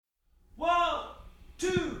2,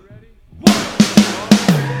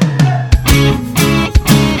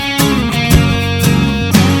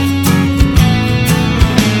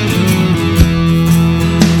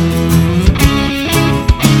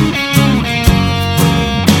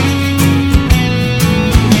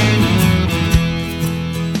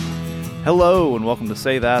 Hello and welcome to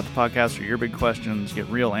Say That, the podcast where your big questions get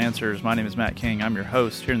real answers. My name is Matt King. I'm your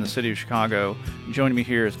host here in the city of Chicago. Joining me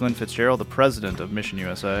here is Glenn Fitzgerald, the president of Mission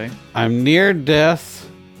USA. I'm near death,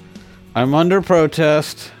 I'm under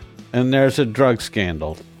protest, and there's a drug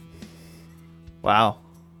scandal. Wow.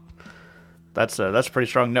 That's a pretty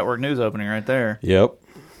strong network news opening right there. Yep.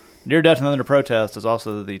 Near Death and Under Protest is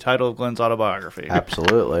also the title of Glenn's autobiography.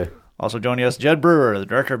 Absolutely. Also joining us, Jed Brewer, the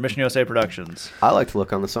director of Mission USA Productions. I like to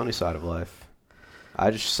look on the sunny side of life. I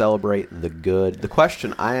just celebrate the good. The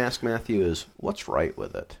question I ask Matthew is, what's right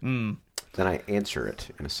with it? Then I answer it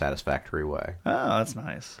in a satisfactory way. Oh, that's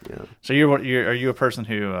nice. Yeah. So are you a person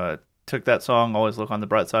who took that song, Always Look on the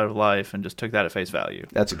Bright Side of Life, and just took that at face value?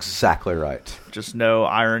 That's exactly right. Just no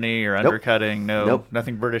irony or undercutting,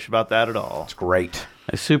 nothing British about that at all. It's great.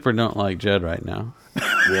 I super don't like Jed right now.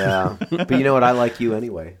 Yeah. But you know what? I like you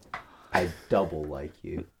anyway. I double like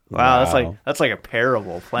you. Wow, that's like a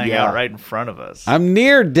parable playing out right in front of us. I'm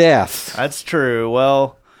near death. That's true.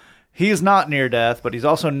 Well, he's not near death, but he's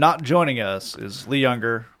also not joining us, is Lee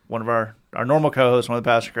Younger, one of our normal co-hosts, one of the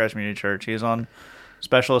pastors of Christ Community Church. He's on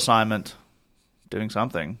special assignment doing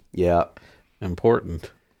something. Yeah.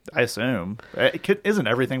 Important. I assume. Isn't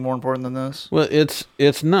everything more important than this? Well,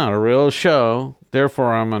 it's not a real show,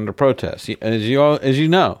 therefore I'm under protest. As you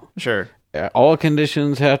know. Sure. All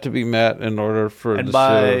conditions have to be met in order for and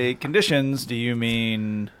by conditions, do you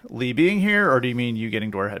mean Lee being here, or do you mean you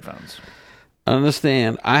getting to wear headphones?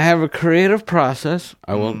 Understand, I have a creative process.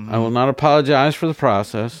 I will not apologize for the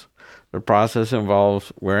process. The process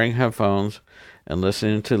involves wearing headphones and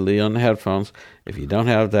listening to Lee on the headphones. If you don't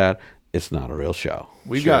have that, it's not a real show.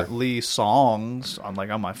 We've got Lee songs on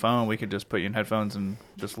my phone. We could just put you in headphones and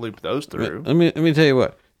just loop those through. Let me tell you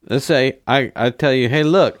what. Let's say I tell you, hey,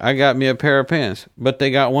 look, I got me a pair of pants, but they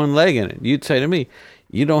got one leg in it. You'd say to me,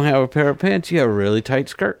 you don't have a pair of pants, you have a really tight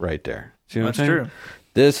skirt right there. See what I'm saying?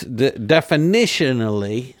 True.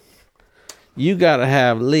 Definitionally, you got to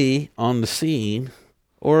have Lee on the scene,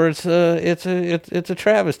 or it's a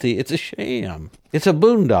travesty. It's a sham. It's a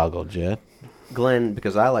boondoggle, Jed. Glenn,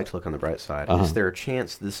 because I like to look on the bright side, is there a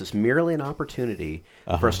chance this is merely an opportunity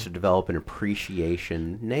for us to develop an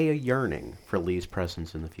appreciation, nay, a yearning for Lee's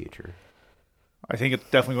presence in the future? I think it's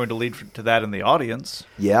definitely going to lead to that in the audience.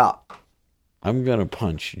 Yeah. I'm going to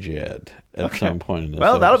punch Jed at some point in this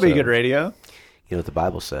Well, that'll be episode. good radio. You know what the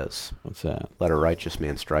Bible says? What's that? Let a righteous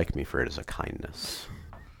man strike me, for it is a kindness.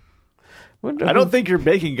 I don't think you're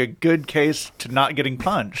making a good case to not getting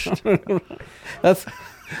punched. That's...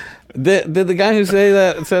 Did the guy who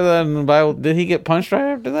said that in the Bible, did he get punched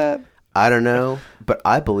right after that? I don't know, but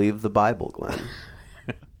I believe the Bible, Glenn.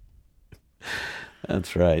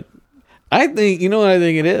 That's right. I think, you know what I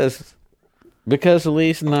think it is? Because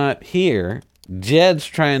Lee's not here, Jed's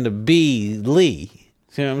trying to be Lee.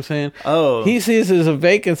 See what I'm saying? Oh. He sees there's a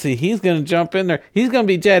vacancy. He's going to jump in there. He's going to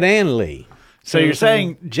be Jed and Lee. So you're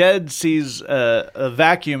saying Jed sees a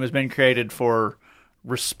vacuum has been created for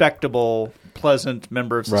respectable, pleasant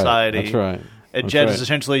member of society. Right. That's right. And Jed is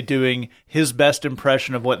essentially doing his best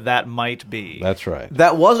impression of what that might be. That's right.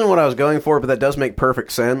 That wasn't what I was going for, but that does make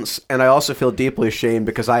perfect sense. And I also feel deeply ashamed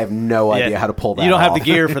because I have no idea how to pull that off. You don't have the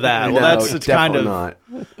gear for that. Well, No, it's definitely not.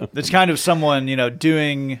 It's kind of someone,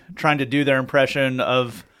 trying to do their impression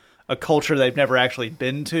of a culture they've never actually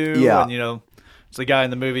been to. Yeah. And, it's the guy in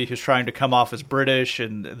the movie who's trying to come off as British,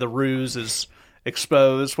 and the ruse is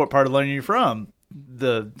exposed. What part of London are you from?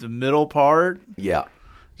 The middle part. Yeah.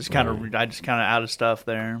 I just kind of out of stuff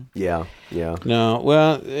there. Yeah. No,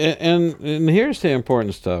 well, and here's the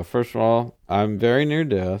important stuff. First of all, I'm very near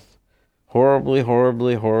death. Horribly,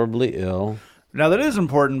 horribly, horribly ill. Now, that is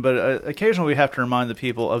important, but occasionally we have to remind the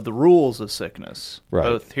people of the rules of sickness,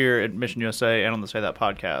 both here at Mission USA and on the Say That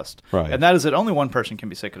podcast. Right. And that is that only one person can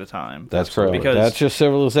be sick at a time. That's correct. Because that's just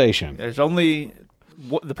civilization. there's only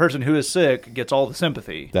the person who is sick gets all the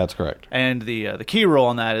sympathy. That's correct. And the key rule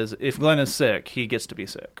on that is if Glenn is sick, he gets to be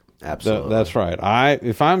sick. Absolutely. That's right.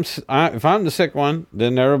 If I'm the sick one,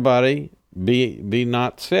 then everybody be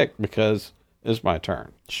not sick because it's my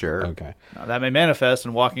turn. Sure. Okay. Now, that may manifest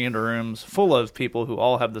in walking into rooms full of people who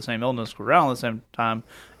all have the same illness around at the same time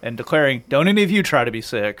and declaring, "Don't any of you try to be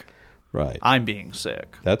sick. Right. I'm being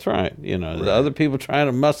sick." That's right. The other people trying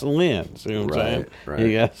to muscle in. See what I'm saying? Right.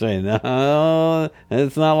 You got to say, no,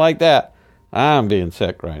 it's not like that. I'm being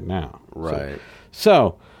sick right now. Right.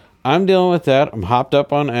 So I'm dealing with that. I'm hopped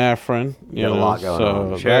up on Afrin. You Got a know, lot going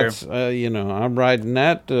so on. Sure. that's I'm riding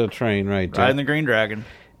that train right there. Riding the Green Dragon.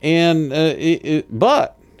 And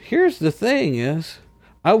but here's the thing: is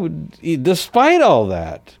I would, despite all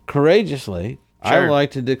that, courageously, I would Sure.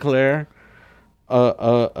 like to declare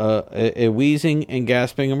a wheezing and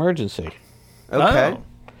gasping emergency. Okay. Oh.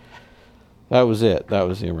 That was it. That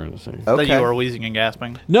was the emergency. Okay. That you were wheezing and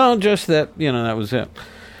gasping. No, just that, that was it.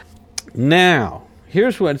 Now,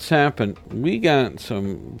 here's what's happened. We got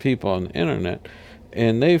some people on the internet,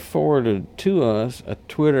 and they forwarded to us a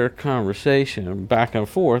Twitter conversation back and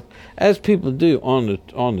forth, as people do on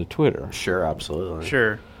the Twitter. Sure, absolutely.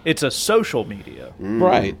 Sure. It's a social media.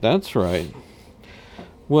 Right, that's right.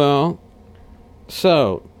 Well,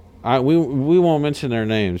 so we won't mention their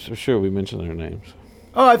names. Sure, we mention their names.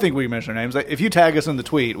 Oh, I think we can mention their names. If you tag us in the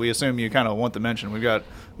tweet, we assume you kind of want the mention. We've got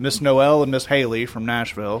Miss Noelle and Miss Haley from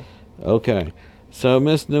Nashville. Okay, so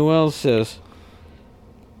Miss Noelle says,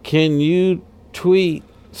 "Can you tweet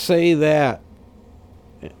say that?"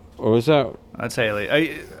 Or was that? That's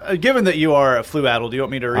Haley. Given that you are a flu-addled, do you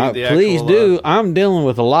want me to read the actual... Please do. I'm dealing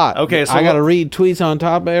with a lot. Okay, so I got to read tweets on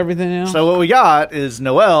top of everything else. So what we got is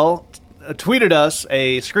Noelle tweeted us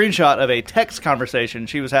a screenshot of a text conversation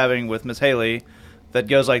she was having with Miss Haley that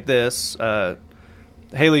goes like this.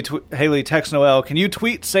 Haley texts Noelle, "Can you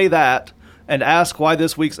tweet say that and ask why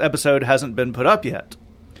this week's episode hasn't been put up yet?"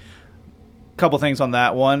 Couple things on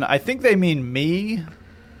that one. I think they mean me,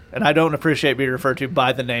 and I don't appreciate being referred to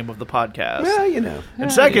by the name of the podcast. Well,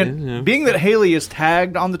 And second, being that Haley is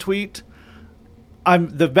tagged on the tweet,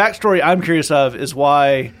 the backstory I'm curious of is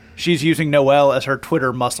why she's using Noelle as her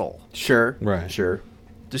Twitter muscle. Sure. Right. Sure.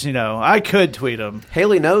 Just, I could tweet him.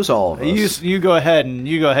 Haley knows all of us. You go ahead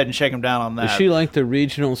and shake him down on that. Is she like the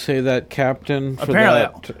regional say that captain for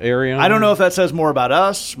Apparently. that area? I don't know if that says more about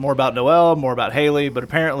us, more about Noelle, more about Haley, but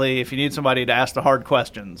apparently if you need somebody to ask the hard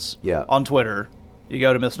questions on Twitter, you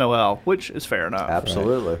go to Miss Noelle, which is fair enough.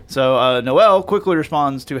 Absolutely. So Noelle quickly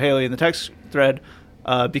responds to Haley in the text thread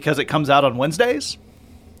because it comes out on Wednesdays.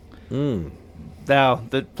 Now,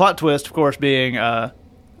 the plot twist, of course, being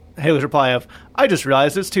Haley's reply of, "I just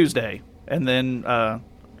realized it's Tuesday." And then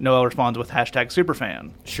Noelle responds with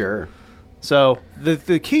 #superfan. Sure. So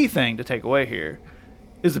the key thing to take away here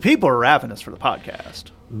is the people are ravenous for the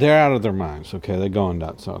podcast. They're out of their minds. Okay, they're going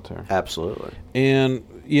nuts out there. Absolutely. And,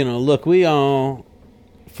 look, we all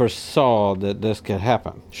foresaw that this could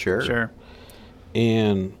happen. Sure.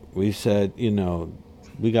 And we said,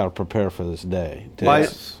 we got to prepare for this day.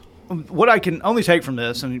 What I can only take from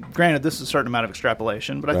this, and granted, this is a certain amount of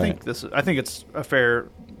extrapolation, but I think it's a fair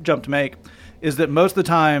jump to make, is that most of the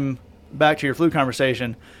time, back to your flu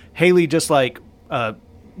conversation, Haley just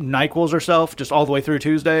NyQuil's herself just all the way through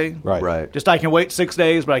Tuesday. Right. Just I can wait 6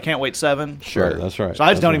 days, but I can't wait 7. Sure. Right, that's right. So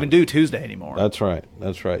I just don't even do Tuesday anymore. That's right.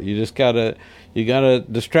 You just gotta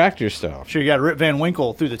distract yourself. Sure, you got to Rip Van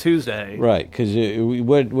Winkle through the Tuesday. Right, because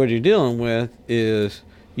what you're dealing with is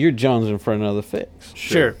you're jonesing for another fix.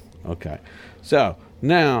 Sure. Okay. So,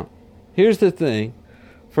 now, here's the thing.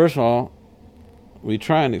 First of all, we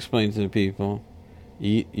try and explain to the people,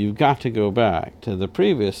 you've got to go back to the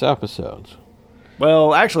previous episodes.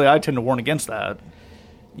 Well, actually, I tend to warn against that.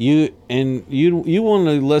 You want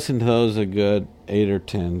to listen to those a good 8 or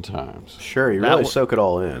 10 times. Sure, you really soak it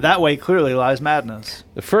all in. That way clearly lies madness.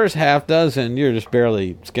 The first half dozen, you're just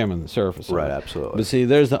barely skimming the surface. Right, of it. absolutely. But see,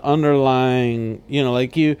 there's the underlying,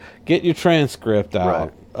 like you get your transcript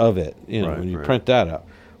out of it, when you print that out.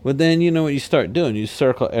 But then, what you start doing? You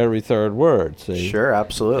circle every third word, see? Sure,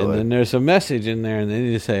 absolutely. And then there's a message in there, and then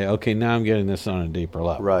you say, okay, now I'm getting this on a deeper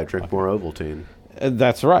level. Right, drink more Ovaltine.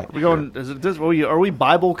 That's right. We going? Is it this? Are we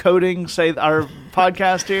Bible coding? Say our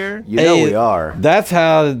podcast here. We are.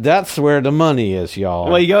 That's where the money is,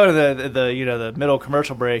 y'all. Well, you go to the middle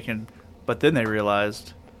commercial break, but then they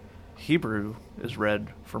realized Hebrew is read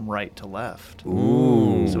from right to left.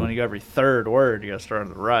 Ooh. So when you go every third word, you got to start on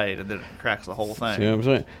the right, and then it cracks the whole thing. See what I'm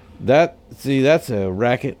saying? That's a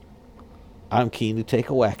racket I'm keen to take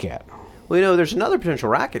a whack at. Well, there's another potential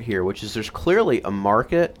racket here, which is there's clearly a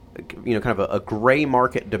market, kind of a gray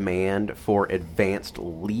market demand for advanced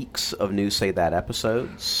leaks of new Say That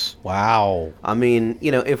episodes. Wow. I mean,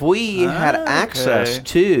 if we had access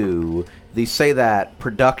to the Say That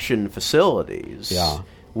production facilities,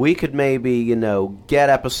 we could maybe, get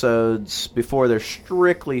episodes before they're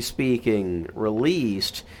strictly speaking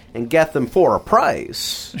released and get them for a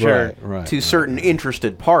price to certain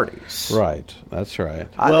interested parties. Right. That's right.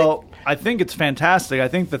 I think it's fantastic. I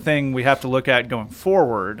think the thing we have to look at going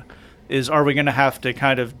forward is, are we going to have to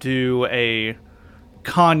kind of do a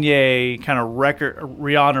Kanye kind of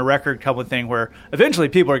Rihanna record couple thing where eventually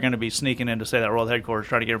people are going to be sneaking in to Say That World headquarters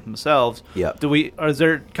trying to get it for themselves. Yep. Is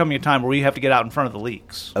there coming a time where we have to get out in front of the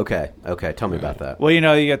leaks? Okay. Tell me about that. Well, you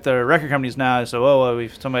get the record companies now. So,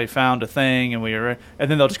 somebody found a thing, and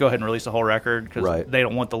then they'll just go ahead and release the whole record because they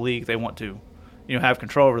don't want the leak. They want to, have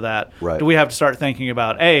control over that. Right. Do we have to start thinking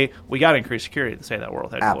about we got to increase security to Say That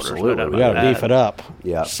World headquarters? Absolutely. We got to beef it up.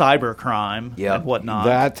 Yeah. Cyber crime and whatnot.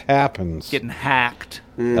 That happens. Getting hacked.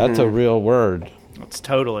 Mm-hmm. That's a real word. It's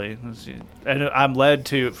totally. And I'm led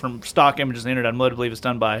to, from stock images on the internet, I'm led to believe it's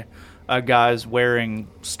done by guys wearing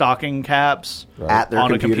stocking caps at their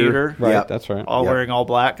on a computer. Right, Yep. that's right. All wearing all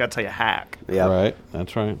black. That's how you hack. Yeah. Right,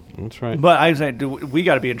 that's right. But I say we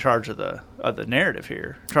got to be in charge of the narrative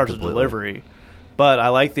here, in charge of the delivery. But I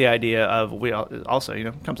like the idea of also,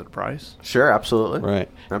 comes at a price. Sure, absolutely. Right.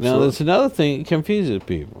 Absolutely. Now, there's another thing that confuses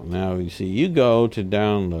people. Now, you see, you go to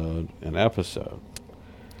download an episode.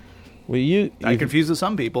 Well, That confuses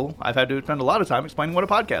some people. I've had to spend a lot of time explaining what a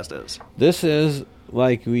podcast is. This is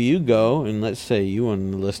like where you go, and let's say you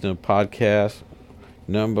want to listen to podcast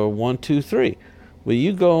number 123. Well,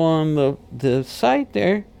 you go on the site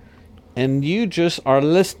there, and you just are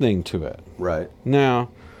listening to it. Right. Now,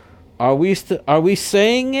 are we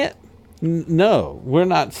saying it? No, we're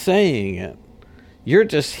not saying it. You're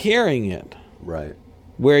just hearing it. Right.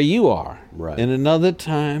 Where you are. Right. In another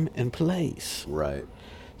time and place. Right.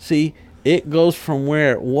 See, it goes from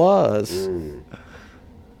where it was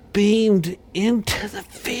beamed into the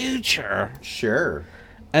future. Sure.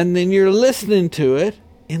 And then you're listening to it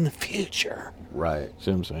in the future. Right. See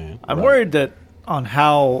what I'm saying? I'm worried that on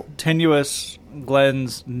how tenuous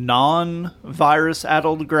Glenn's non-virus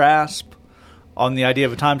addled grasp on the idea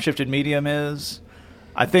of a time-shifted medium is.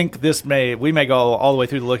 I think we may go all the way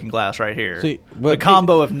through the looking glass right here. See, the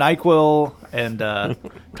combo of NyQuil and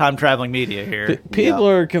time-traveling media here. People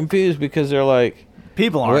are confused because they're like...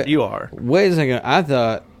 People aren't. You are. Wait a second. I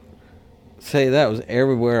thought... Say that was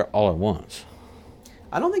everywhere all at once.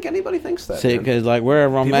 I don't think anybody thinks that. See, because like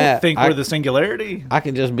wherever I'm People at... think we're the singularity. I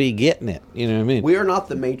can just be getting it. You know what I mean? We are not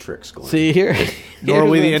the Matrix, Glenn. See, here... Nor are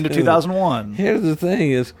we the end of 2001. Here's the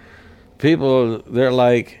thing is... People, they're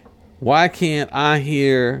like... Why can't I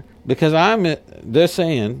hear? Because they're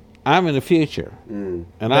saying I'm in the future, and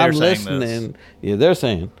I'm listening. Yeah, they're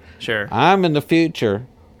saying, sure, I'm in the future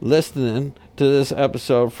listening to this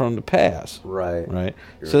episode from the past. Right.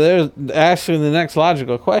 Sure. So there's asking the next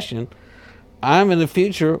logical question. I'm in the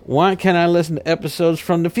future. Why can't I listen to episodes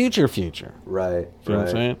from the future? Right. You know what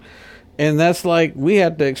I'm saying? And that's like we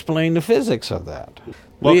have to explain the physics of that.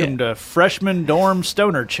 Welcome to Freshman Dorm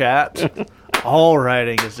Stoner Chat. All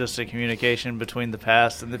writing is just a communication between the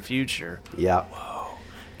past and the future. Yeah. Whoa.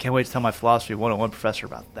 Can't wait to tell my philosophy 101 professor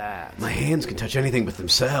about that. My hands can touch anything but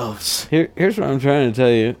themselves. Here's what I'm trying to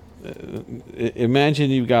tell you.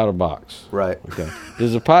 Imagine you've got a box. Right. Okay.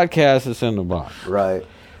 There's a podcast that's in the box. Right.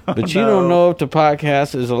 But you don't know if the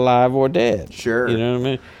podcast is alive or dead. Sure. You know what I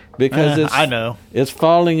mean? Because I know. It's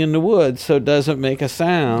falling in the woods, so it doesn't make a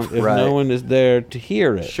sound if no one is there to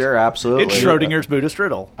hear it. Sure, absolutely. It's Schrodinger's Buddhist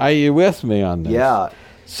riddle. Are you with me on this? Yeah.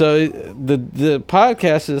 So the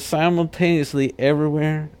podcast is simultaneously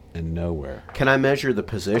everywhere and nowhere. Can I measure the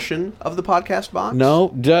position of the podcast box? No,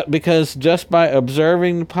 because just by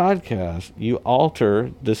observing the podcast, you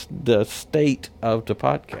alter the state of the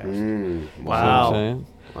podcast. Wow.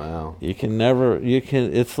 Wow.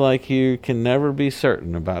 It's like you can never be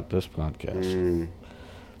certain about this podcast.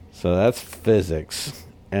 So that's physics,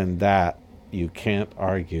 and that you can't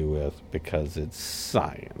argue with because it's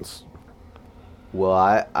science. Well,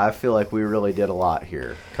 I feel like we really did a lot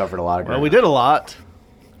here. Covered a lot of ground. Well, we did a lot.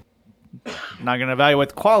 Not going to evaluate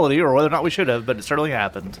the quality or whether or not we should have, but it certainly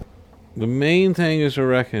happened. The main thing is to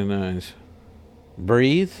recognize,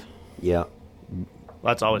 breathe. Yeah.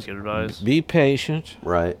 That's always good advice. Be patient.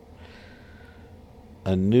 Right.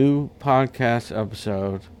 A new podcast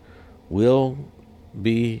episode will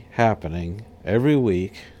be happening every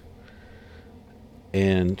week,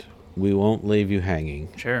 and we won't leave you hanging.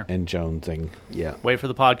 Sure. And jonesing. Yeah. Wait for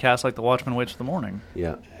the podcast like the Watchman waits for the morning.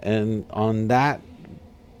 Yeah. And on that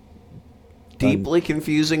deeply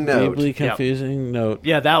confusing note. Note.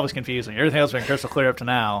 Yeah, that was confusing. Everything else has been crystal clear up to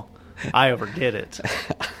now. I overdid it.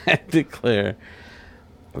 I declare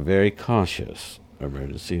a very cautious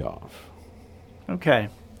emergency off. Okay.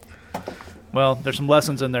 Well, there's some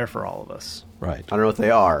lessons in there for all of us. Right. I don't know what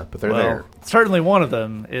they are, but they're there. Certainly one of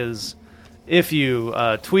them is if you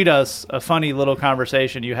tweet us a funny little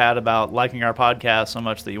conversation you had about liking our podcast so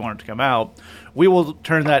much that you want it to come out, we will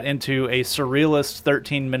turn that into a surrealist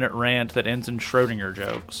 13-minute rant that ends in Schrodinger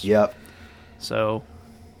jokes. Yep. So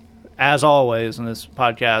as always in this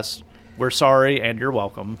podcast, we're sorry and you're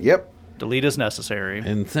welcome. Yep. Delete as necessary.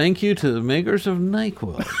 And thank you to the makers of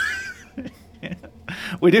NyQuil.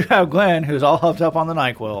 We do have Glenn, who's all hooked up on the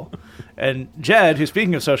NyQuil. And Jed, who,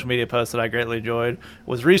 speaking of social media posts that I greatly enjoyed,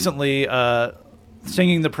 was recently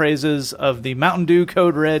singing the praises of the Mountain Dew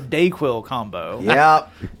Code Red DayQuil combo.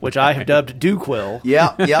 Yep. Which I have dubbed DewQuil.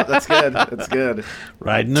 Yep, that's good. That's good.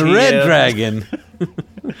 Riding the red dragon.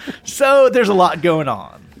 So there's a lot going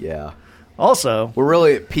on. Yeah. Also, we're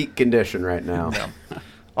really at peak condition right now. Yeah.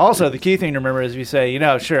 Also, the key thing to remember is if you say,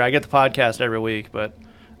 sure, I get the podcast every week, but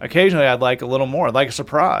occasionally I'd like a little more. I'd like a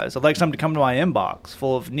surprise. I'd like something to come to my inbox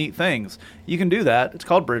full of neat things. You can do that. It's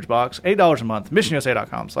called BridgeBox. $8 a month.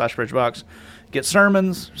 MissionUSA.com/BridgeBox. Get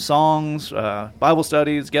sermons, songs, Bible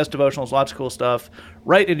studies, guest devotionals, lots of cool stuff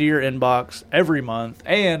right into your inbox every month.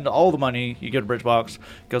 And all the money you get at BridgeBox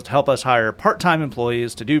goes to help us hire part-time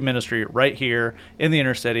employees to do ministry right here in the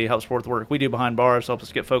inner city, help support the work we do behind bars, help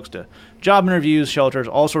us get folks to job interviews, shelters,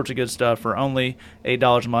 all sorts of good stuff for only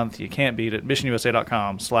 $8 a month. You can't beat it.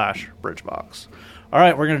 MissionUSA.com/BridgeBox. All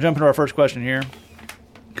right, we're going to jump into our first question here.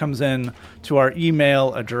 Comes in to our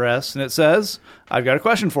email address, and it says, I've got a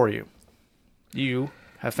question for you. You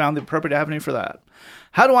have found the appropriate avenue for that.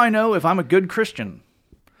 How do I know if I'm a good Christian?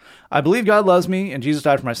 I believe God loves me and Jesus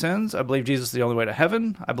died for my sins. I believe Jesus is the only way to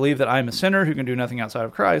heaven. I believe that I am a sinner who can do nothing outside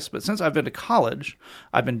of Christ. But since I've been to college,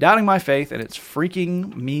 I've been doubting my faith, and it's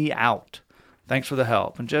freaking me out. Thanks for the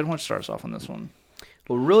help. And Jed, why don't you start us off on this one?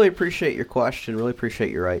 Well, really appreciate your question. Really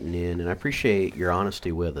appreciate you writing in, and I appreciate your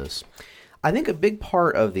honesty with us. I think a big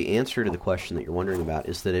part of the answer to the question that you're wondering about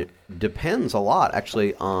is that it depends a lot,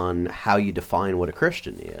 actually, on how you define what a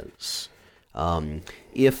Christian is.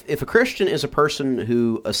 If a Christian is a person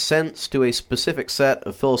who assents to a specific set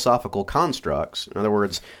of philosophical constructs, in other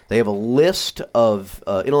words, they have a list of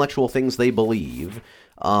intellectual things they believe,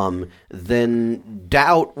 then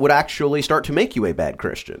doubt would actually start to make you a bad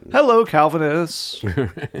Christian. Hello, Calvinists.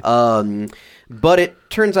 But it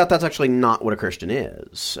turns out that's actually not what a Christian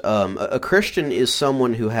is. A Christian is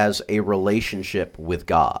someone who has a relationship with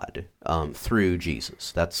God through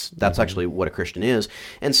Jesus. That's actually what a Christian is.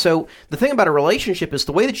 And so the thing about a relationship is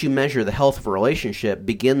the way that you measure the health of a relationship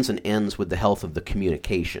begins and ends with the health of the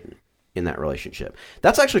communication in that relationship.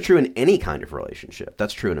 That's actually true in any kind of relationship.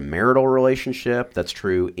 That's true in a marital relationship. That's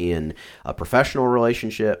true in a professional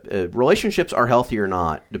relationship. Relationships are healthy or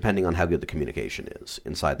not depending on how good the communication is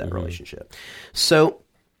inside that relationship. So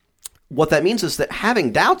what that means is that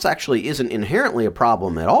having doubts actually isn't inherently a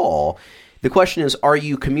problem at all. The question is, are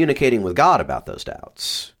you communicating with God about those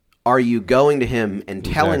doubts? Are you going to him and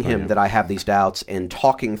telling him that I have these doubts and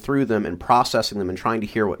talking through them and processing them and trying to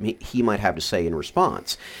hear what he might have to say in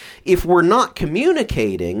response? If we're not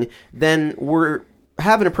communicating, then we're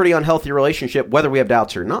having a pretty unhealthy relationship whether we have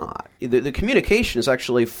doubts or not. The communication is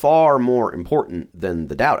actually far more important than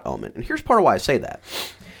the doubt element. And here's part of why I say that.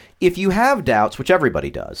 If you have doubts, which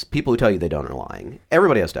everybody does, people who tell you they don't are lying.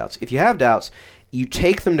 Everybody has doubts. If you have doubts, you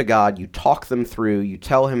take them to God, you talk them through, you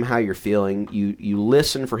tell him how you're feeling, you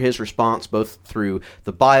listen for his response both through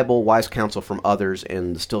the Bible, wise counsel from others,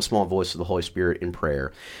 and the still small voice of the Holy Spirit in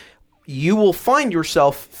prayer. You will find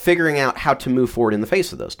yourself figuring out how to move forward in the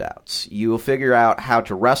face of those doubts. You will figure out how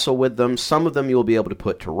to wrestle with them. Some of them you will be able to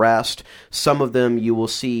put to rest. Some of them you will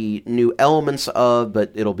see new elements of,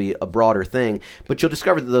 but it'll be a broader thing. But you'll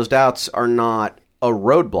discover that those doubts are not a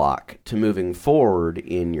roadblock to moving forward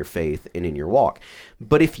in your faith and in your walk.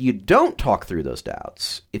 But if you don't talk through those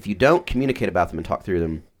doubts, if you don't communicate about them and talk through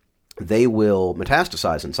them, they will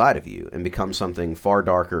metastasize inside of you and become something far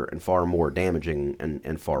darker and far more damaging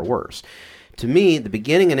and far worse. To me, the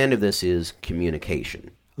beginning and end of this is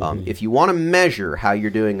communication. If you want to measure how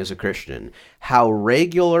you're doing as a Christian, how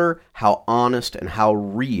regular, how honest, and how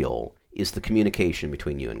real is the communication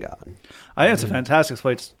between you and God. I think it's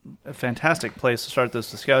a fantastic place to start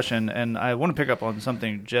this discussion, and I want to pick up on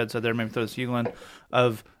something Jed said there, maybe throw this to you, Glenn,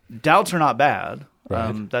 of doubts are not bad.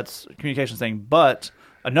 Right. That's a communication thing, but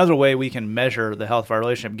another way we can measure the health of our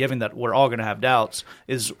relationship, given that we're all going to have doubts,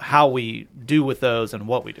 is how we do with those and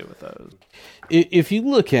what we do with those. If you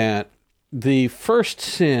look at the first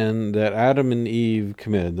sin that Adam and Eve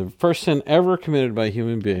committed, the first sin ever committed by a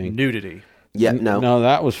human being. Nudity. Yeah, no. No,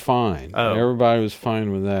 that was fine. Oh. Everybody was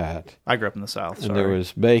fine with that. I grew up in the South, sorry. And there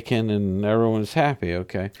was bacon, and everyone was happy,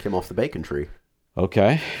 okay. Came off the bacon tree.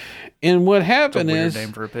 Okay. And what happened It's a weird is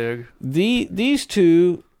name for a pig. these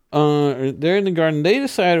two they're in the garden. They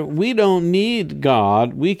decided we don't need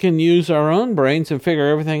God. We can use our own brains and figure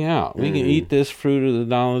everything out. We can eat this fruit of the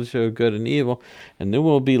knowledge of good and evil, and then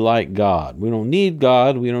we'll be like God. We don't need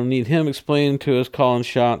God. We don't need him explaining to us, calling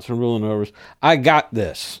shots and ruling over us. I got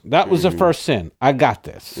this. That was the first sin. I got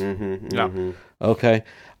this. Yeah. Okay.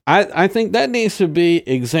 I think that needs to be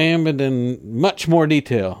examined in much more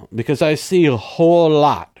detail, because I see a whole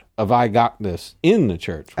lot of I got this in the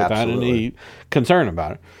church without any concern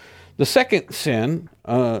about it. The second sin,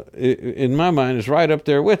 in my mind, is right up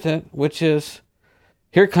there with it, which is,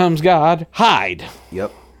 here comes God, hide.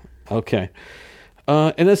 Yep. Okay.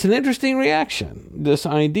 And it's an interesting reaction, this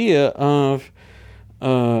idea of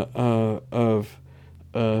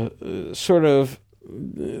sort of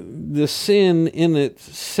the sin in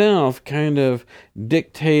itself kind of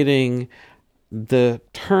dictating the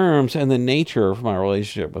terms and the nature of my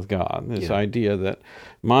relationship with God. This idea that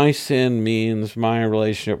my sin means my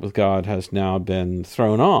relationship with God has now been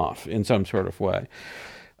thrown off in some sort of way.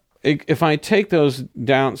 If I take those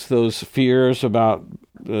doubts, those fears about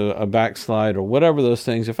a backslide or whatever those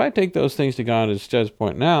things, if I take those things to God, as Jed's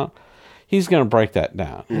pointing out, he's going to break that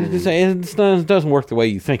down. He's going to say, it doesn't work the way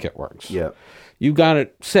you think it works. Yep. You've got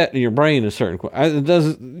it set in your brain a certain way. It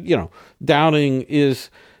doesn't, doubting is,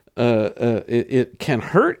 it can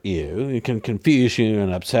hurt you. It can confuse you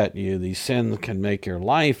and upset you. These sins can make your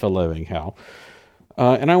life a living hell.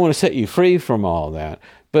 And I want to set you free from all that.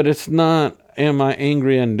 But it's not, am I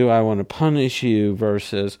angry and do I want to punish you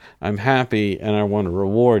versus I'm happy and I want to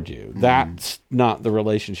reward you. That's not the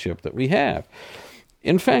relationship that we have.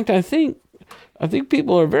 In fact, I think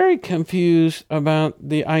people are very confused about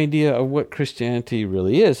the idea of what Christianity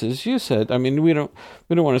really is. As you said, I mean, we don't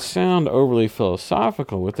want to sound overly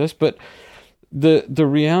philosophical with this, but the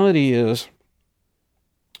reality is,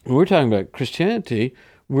 when we're talking about Christianity,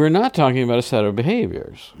 we're not talking about a set of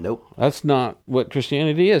behaviors. Nope. That's not what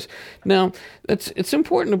Christianity is. Now, it's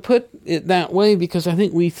important to put it that way, because I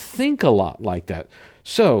think we think a lot like that.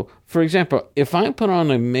 So, for example, if I put on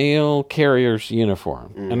a mail carrier's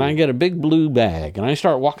uniform and I get a big blue bag and I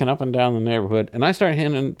start walking up and down the neighborhood and I start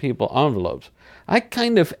handing people envelopes, I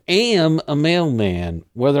kind of am a mailman,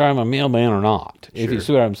 whether I'm a mailman or not, if you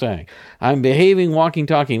see what I'm saying. I'm behaving, walking,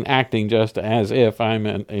 talking, acting just as if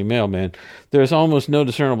I'm a mailman. There's almost no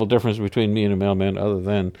discernible difference between me and a mailman other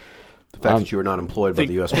than the fact that you are not employed by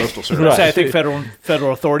the U.S. Postal Service. Right. I think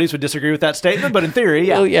federal authorities would disagree with that statement, but in theory,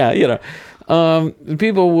 yeah. Well, yeah,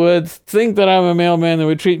 people would think that I'm a mailman. They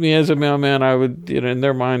would treat me as a mailman. I would, in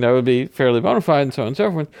their mind, I would be fairly bona fide and so on and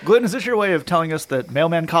so forth. Glenn, is this your way of telling us that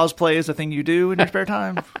mailman cosplay is a thing you do in your spare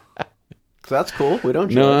time? So that's cool. We don't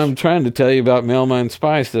judge. No, I'm trying to tell you about mailman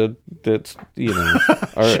spies that's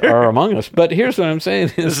are among us. But here's what I'm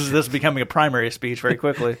saying: this is becoming a primary speech very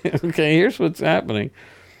quickly. Okay, here's what's happening.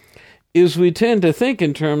 Is we tend to think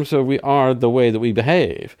in terms of we are the way that we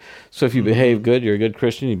behave. So if you behave good, you're a good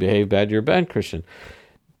Christian. You behave bad, you're a bad Christian.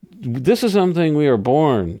 This is something we are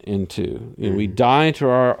born into. We die to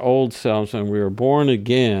our old selves and we are born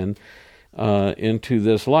again into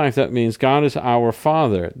this life. That means God is our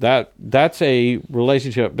Father. That's a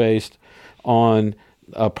relationship based on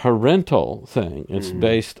a parental thing. It's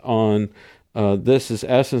based on this is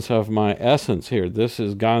essence of my essence here. This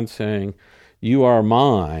is God saying, you are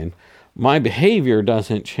mine. My behavior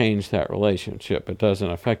doesn't change that relationship. It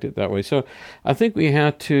doesn't affect it that way. So I think we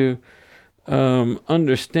have to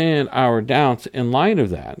understand our doubts in light of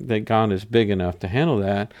that God is big enough to handle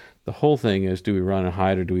that. The whole thing is, do we run and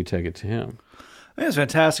hide or do we take it to him? I think it's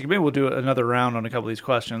fantastic. Maybe we'll do another round on a couple of these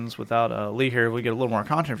questions without Lee here. We get a little more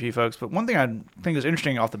content for you folks. But one thing I think is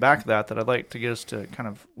interesting off the back of that I'd like to get us to kind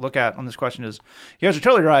of look at on this question is, you guys are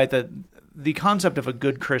totally right that the concept of a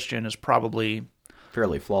good Christian is probably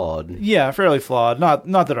fairly flawed. Yeah, fairly flawed. Not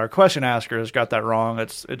that our question asker has got that wrong.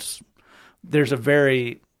 It's there's a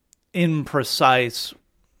very imprecise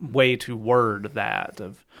way to word that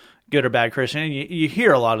of good or bad Christian. And you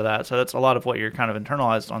hear a lot of that, so that's a lot of what you're kind of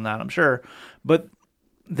internalized on that, I'm sure. But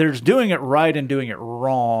there's doing it right and doing it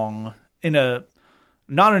wrong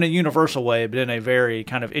not in a universal way, but in a very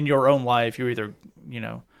kind of in your own life. You're either,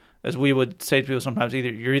 as we would say to people sometimes,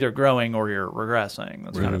 you're either growing or you're regressing.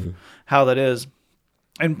 That's kind of how that is.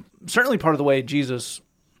 And certainly part of the way Jesus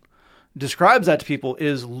describes that to people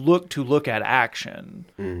is look at action.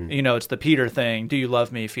 It's the Peter thing. Do you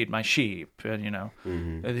love me? Feed my sheep. And,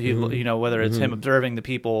 whether it's him observing the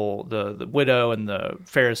people, the widow and the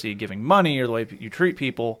Pharisee giving money, or the way you treat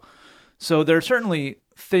people. So there are certainly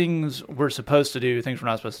things we're supposed to do, things we're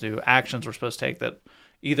not supposed to do, actions we're supposed to take that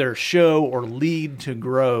either show or lead to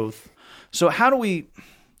growth. So how do we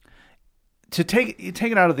to take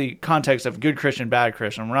it out of the context of good Christian, bad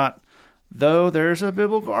Christian, we're not, though there's a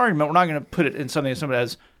biblical argument, we're not going to put it in something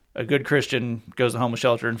as a good Christian goes to the homeless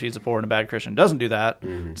shelter and feeds the poor, and a bad Christian doesn't do that.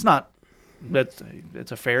 Mm-hmm.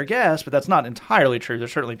 It's a fair guess, but that's not entirely true.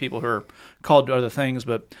 There's certainly people who are called to other things,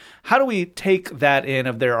 but how do we take that in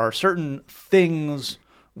if there are certain things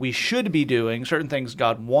we should be doing, certain things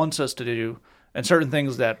God wants us to do, and certain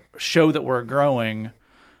things that show that we're growing,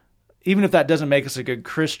 even if that doesn't make us a good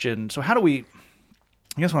Christian? So how do we,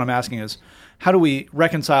 I guess what I'm asking is, how do we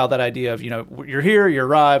reconcile that idea of, you're here, you're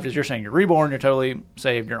arrived, as you're saying, you're reborn, you're totally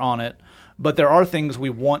saved, you're on it, but there are things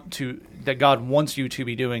that God wants you to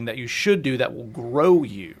be doing, that you should do, that will grow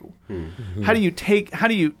you. Mm-hmm. How do you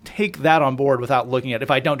take that on board without looking at,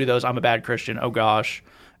 if I don't do those, I'm a bad Christian, oh gosh,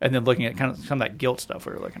 and then looking at kind of some of that guilt stuff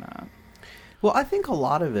we were looking at? Well, I think a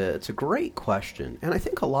lot of it's a great question, and I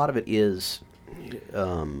think a lot of it is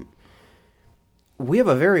we have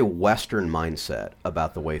a very Western mindset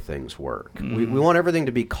about the way things work. Mm-hmm. We want everything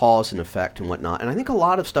to be cause and effect and whatnot, and I think a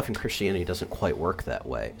lot of stuff in Christianity doesn't quite work that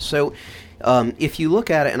way. So if you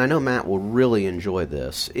look at it, and I know Matt will really enjoy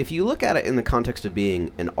this, if you look at it in the context of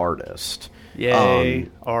being an artist. Yay,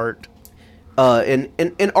 art.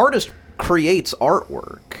 An artist creates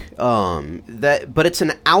artwork, but it's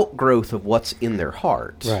an outgrowth of what's in their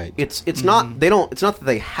heart. Right. It's not it's not that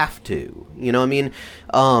they have to.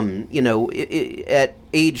 At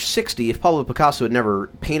age 60, if Pablo Picasso had never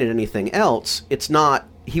painted anything else,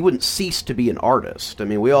 he wouldn't cease to be an artist. I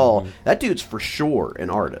mean, that dude's for sure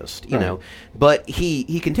an artist, you know. But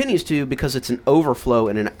he continues to, because it's an overflow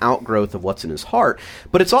and an outgrowth of what's in his heart.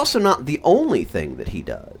 But it's also not the only thing that he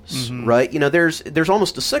does, right? There's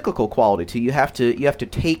almost a cyclical quality to you have to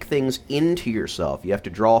take things into yourself. You have to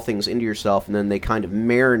draw things into yourself, and then they kind of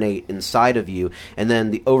marinate inside of you, and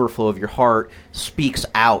then the overflow of your heart speaks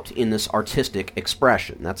out in this artistic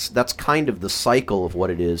expression. That's kind of the cycle of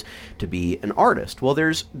what it is to be an artist.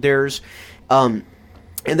 Well,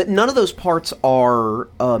 and that none of those parts are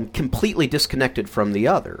completely disconnected from the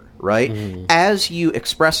other, right? Mm-hmm. As you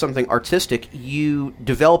express something artistic, you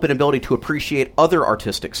develop an ability to appreciate other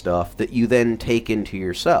artistic stuff that you then take into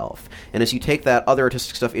yourself. And as you take that other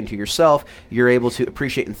artistic stuff into yourself, you're able to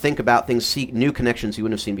appreciate and think about things, see new connections you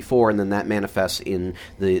wouldn't have seen before, and then that manifests in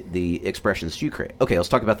the expressions you create. Okay, let's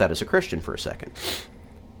talk about that as a Christian for a second.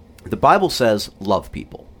 The Bible says, love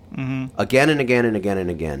people. Mm-hmm. Again and again and again and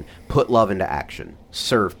again. Put love into action.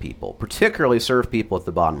 Serve people. Particularly serve people at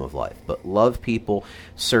the bottom of life. But love people,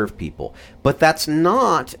 serve people. But that's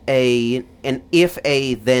not an if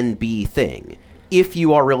A, then B thing. If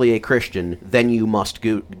you are really a Christian, then you must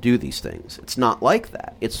do these things. It's not like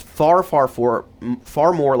that. It's far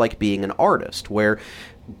more like being an artist, where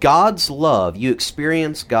God's love, you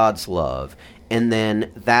experience God's love, and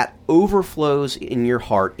then that overflows in your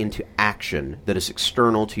heart into action that is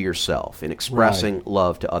external to yourself in expressing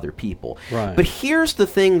love to other people. Right. But here's the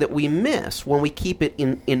thing that we miss when we keep it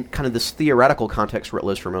in kind of this theoretical context where it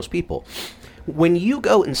lives for most people. When you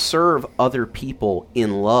go and serve other people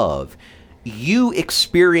in love, you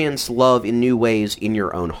experience love in new ways in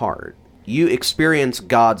your own heart. You experience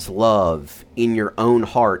God's love in your own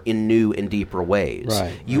heart in new and deeper ways.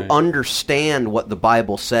 You understand what the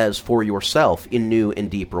Bible says for yourself in new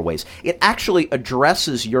and deeper ways. It actually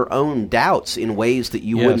addresses your own doubts in ways that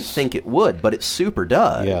you wouldn't think it would, but it super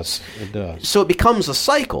does. Yes, it does. So it becomes a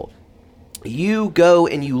cycle. You go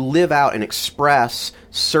and you live out and express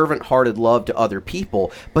servant-hearted love to other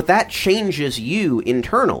people, but that changes you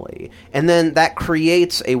internally. And then that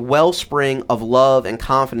creates a wellspring of love and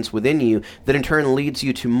confidence within you that in turn leads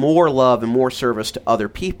you to more love and more service to other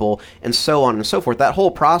people, and so on and so forth. That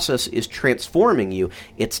whole process is transforming you.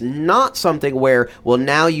 It's not something where, well,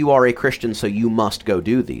 now you are a Christian, so you must go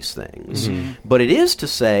do these things. Mm-hmm. But it is to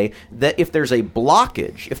say that if there's a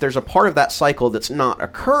blockage, if there's a part of that cycle that's not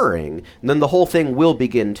occurring, then the whole thing will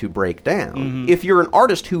begin to break down. Mm-hmm. If you're an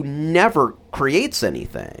artist who never creates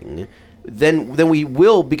anything, then we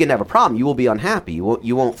will begin to have a problem. You will be unhappy.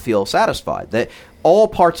 You won't feel satisfied. That all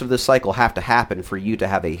parts of this cycle have to happen for you to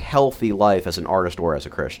have a healthy life as an artist or as a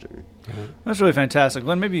Christian. Mm-hmm. That's really fantastic.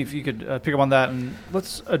 Glenn, maybe if you could pick up on that, and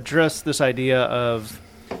let's address this idea of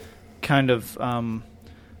kind of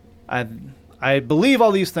I believe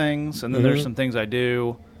all these things, and then there's some things I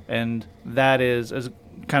do, and that is, as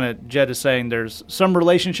kind of Jed is saying, there's some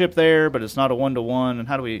relationship there, but it's not a one-to-one, and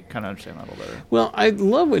how do we kind of understand that a little better? Well, I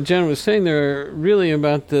love what Jen was saying there, really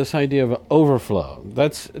about this idea of overflow.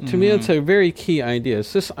 That's, to me, that's a very key idea.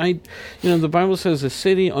 It's this, the Bible says a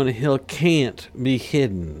city on a hill can't be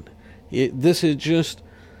hidden. This is just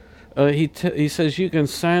he says, you can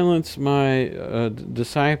silence my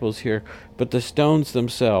disciples here, but the stones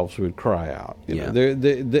themselves would cry out. You know,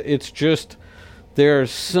 it's just,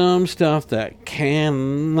 there's some stuff that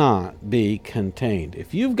cannot be contained.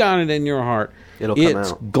 If you've got it in your heart,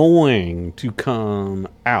 it's going to come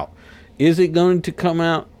out. Is it going to come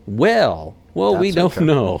out well? Well, we don't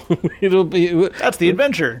know. It'll be. That's the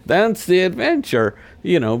adventure. That's the adventure,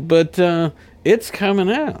 you know. But it's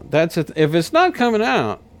coming out. If it's not coming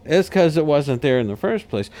out, it's because it wasn't there in the first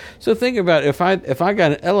place. So think about it. If I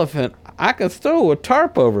got an elephant, I could throw a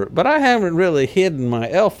tarp over it, but I haven't really hidden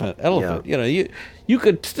my elephant. Yeah. You know, you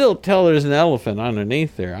could still tell there's an elephant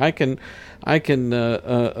underneath there. I can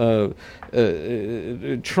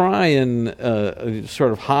try and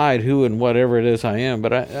sort of hide who and whatever it is I am,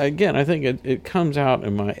 but I think it comes out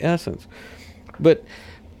in my essence. But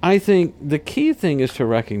I think the key thing is to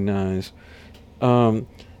recognize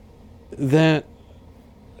that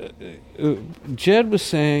Jed was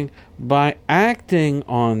saying, by acting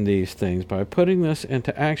on these things, by putting this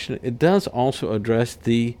into action, it does also address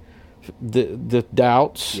the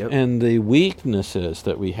doubts and the weaknesses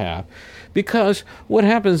that we have. Because what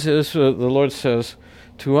happens is the Lord says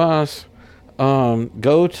to us,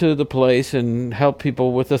 go to the place and help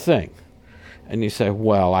people with a thing. And you say,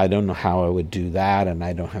 well, I don't know how I would do that, and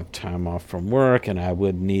I don't have time off from work, and I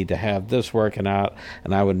would need to have this working out,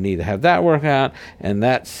 and I would need to have that work out, and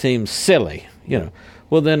that seems silly, you know.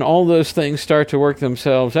 Well, then all those things start to work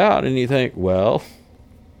themselves out, and you think, well,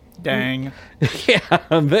 dang. Yeah,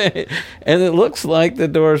 and it looks like the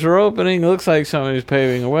doors are opening, it looks like somebody's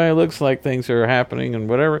paving away, it looks like things are happening and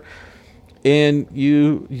whatever. And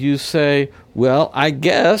you say, well, I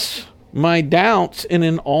guess my doubts in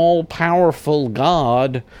an all-powerful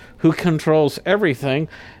God who controls everything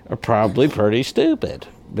are probably pretty stupid,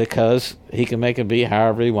 because he can make it be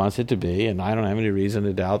however he wants it to be, and I don't have any reason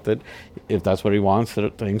to doubt that if that's what he wants,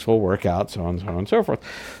 that things will work out, so on and so forth.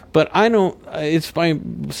 But I don't. It's by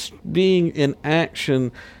being in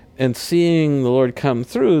action and seeing the Lord come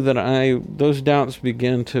through that those doubts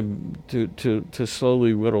begin to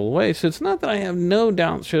slowly whittle away. So it's not that I have no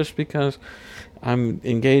doubts just because I'm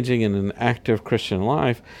engaging in an active Christian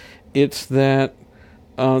life. It's that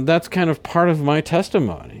that's kind of part of my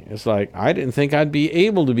testimony. It's like, I didn't think I'd be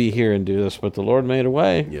able to be here and do this, but the Lord made a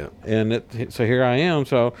way. Yeah. And so here I am.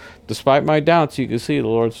 So despite my doubts, you can see the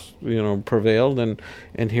Lord's, prevailed, and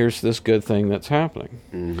here's this good thing that's happening.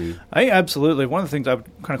 Mm-hmm. I absolutely. One of the things I would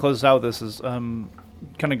kind of close this out with this is kind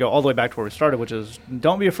of go all the way back to where we started, which is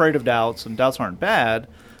don't be afraid of doubts, and doubts aren't bad.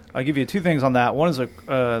 I'll give you two things on that. One is,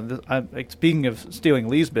 speaking of stealing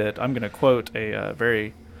Lee's bit, I'm going to quote a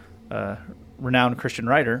very renowned Christian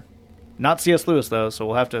writer, not C.S. Lewis though, so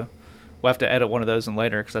we'll have to edit one of those in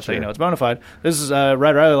later, because that's how you know it's bona fide. This is a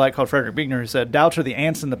writer I really like called Frederick Buechner, who said, "Doubts are the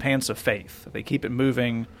ants in the pants of faith. They keep it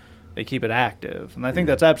moving, they keep it active," and I think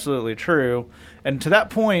that's absolutely true. And to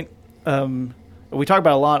that point, we talk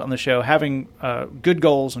about a lot on the show having good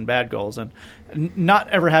goals and bad goals, and not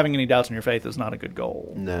ever having any doubts in your faith is not a good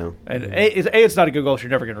goal. No. And it's not a good goal if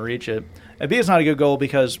you're never going to reach it. And B, it's not a good goal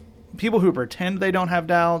because people who pretend they don't have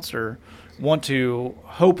doubts or want to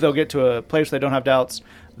hope they'll get to a place where they don't have doubts,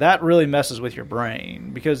 that really messes with your brain,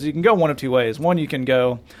 because you can go one of two ways. One, you can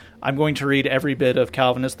go, I'm going to read every bit of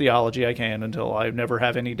Calvinist theology I can until I never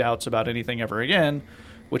have any doubts about anything ever again,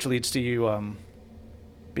 which leads to you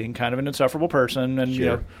being kind of an insufferable person,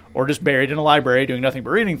 and or just buried in a library doing nothing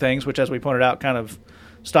but reading things, which, as we pointed out, kind of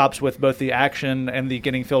stops with both the action and the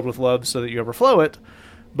getting filled with love so that you overflow it.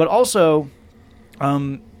 But also,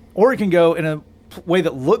 or it can go in a way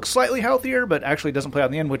that looks slightly healthier but actually doesn't play out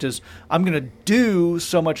in the end, which is, I'm going to do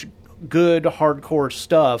so much good hardcore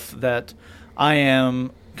stuff that I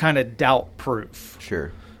am kind of doubt proof.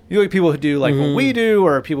 Sure. You look at people who do like what we do,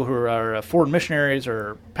 or people who are foreign missionaries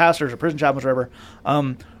or pastors or prison chaplains or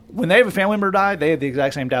whatever. When they have a family member die, they have the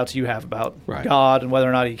exact same doubts you have about God and whether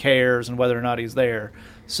or not he cares and whether or not he's there.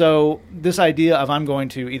 So this idea of I'm going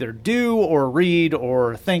to either do or read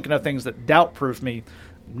or think enough things that doubt proof me,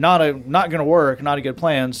 not going to work, not a good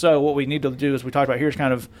plan. So what we need to do, as we talked about here, is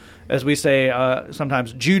kind of, as we say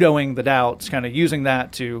sometimes, judoing the doubts, kind of using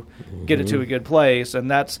that to get it to a good place. And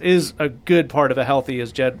that is a good part of a healthy,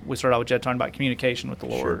 as we started out with Jed talking about communication with the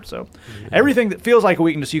Lord. Sure. So everything that feels like a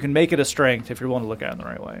weakness, you can make it a strength if you're willing to look at it in the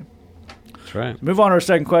right way. That's right. Move on to our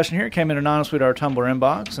second question here. It came in anonymously to our Tumblr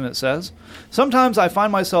inbox, and it says, sometimes I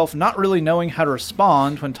find myself not really knowing how to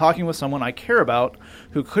respond when talking with someone I care about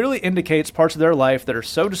who clearly indicates parts of their life that are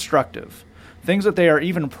so destructive, things that they are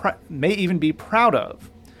may even be proud of.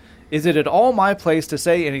 Is it at all my place to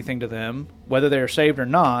say anything to them, whether they are saved or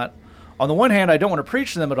not, On the one hand, I don't want to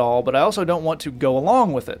preach to them at all, but I also don't want to go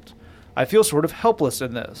along with it. I feel sort of helpless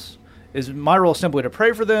in this. Is my role simply to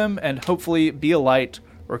pray for them and hopefully be a light,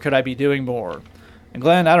 or could I be doing more? And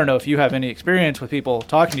Glenn, I don't know if you have any experience with people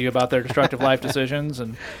talking to you about their destructive life decisions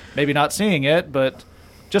and maybe not seeing it, but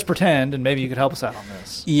just pretend and maybe you could help us out on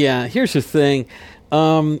this. Yeah, here's the thing.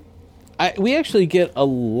 We actually get a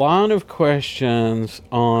lot of questions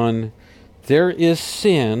on there is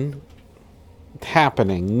sin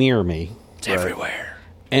happening near me. It's everywhere.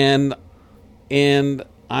 And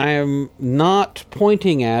I'm not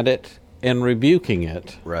pointing at it and rebuking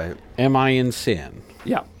it. Right. Am I in sin?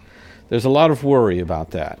 Yeah. There's a lot of worry about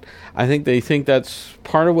that. I think they think that's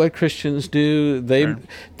part of what Christians do.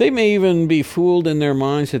 They may even be fooled in their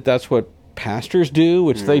minds that that's what pastors do,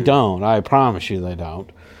 which they don't. I promise you they don't.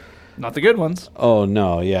 Not the good ones. Oh,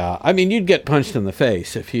 no, yeah. I mean, you'd get punched in the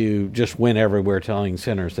face if you just went everywhere telling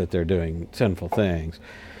sinners that they're doing sinful things.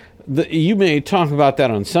 You may talk about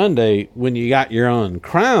that on Sunday when you got your own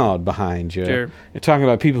crowd behind you. Sure. You're talking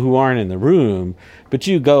about people who aren't in the room, but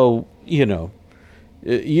you go,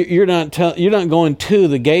 you're not going to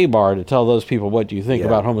the gay bar to tell those people what you think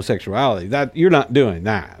about homosexuality. That you're not doing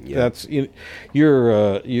that. Yeah. That's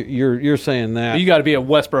you're saying that. You got to be a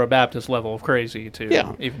Westboro Baptist level of crazy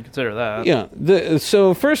to even consider that. Yeah.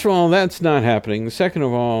 So first of all, that's not happening. Second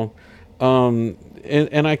of all,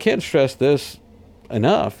 and I can't stress this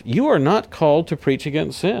enough, you are not called to preach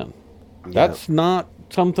against sin. Yeah. That's not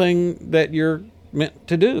something that you're meant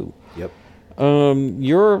to do. Yep.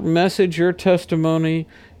 Your message, your testimony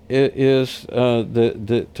is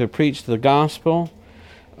to preach the gospel.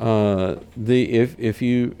 If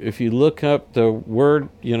you look up the word,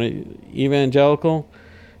 evangelical,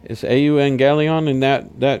 it's euangelion, and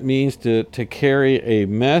that means to carry a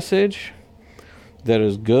message that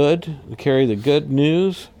is good, to carry the good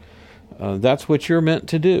news. That's what you're meant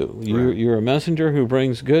to do. You're a messenger who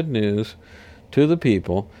brings good news to the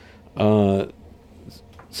people.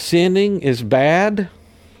 Sinning is bad,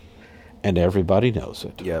 and everybody knows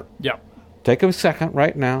it. Yep. Yep. Take a second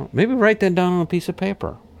right now. Maybe write that down on a piece of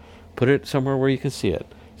paper. Put it somewhere where you can see it.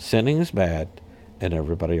 Sinning is bad, and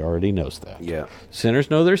everybody already knows that. Yeah. Sinners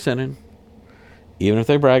know they're sinning. Even if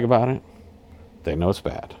they brag about it, they know it's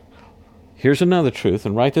bad. Here's another truth,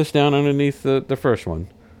 and write this down underneath the first one.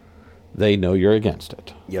 They know you're against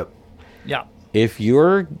it. Yep. Yeah. If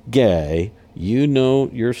you're gay, you know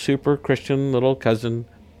your super Christian little cousin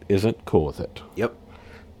isn't cool with it. Yep.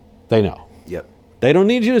 They know. Yep. They don't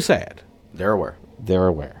need you to say it. They're aware. They're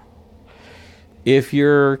aware. If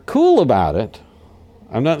you're cool about it,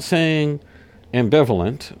 I'm not saying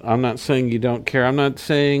ambivalent. I'm not saying you don't care. I'm not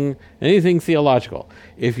saying anything theological.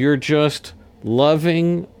 If you're just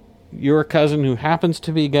loving your cousin who happens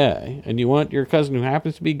to be gay, and you want your cousin who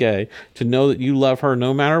happens to be gay to know that you love her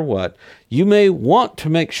no matter what, you may want to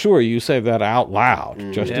make sure you say that out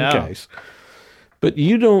loud, just in case. But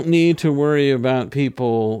you don't need to worry about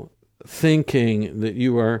people thinking that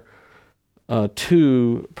you are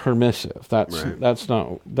too permissive. That's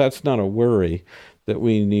not a worry that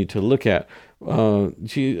we need to look at. When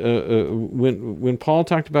Paul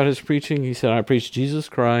talked about his preaching, he said, "I preach Jesus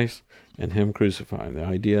Christ and Him crucified." The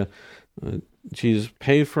idea, Jesus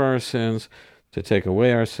paid for our sins, to take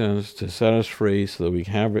away our sins, to set us free, so that we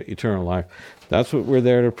can have eternal life. That's what we're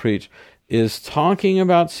there to preach. Is talking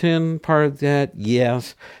about sin part of that?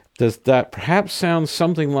 Yes. Does that perhaps sound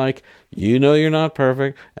something like, you're not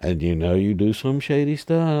perfect, and you do some shady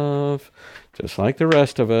stuff, just like the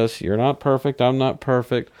rest of us. You're not perfect, I'm not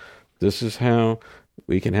perfect. This is how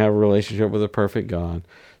we can have a relationship with a perfect God.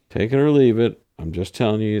 Take it or leave it. I'm just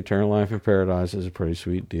telling you, eternal life in paradise is a pretty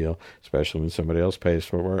sweet deal, especially when somebody else pays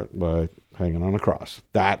for it by hanging on a cross.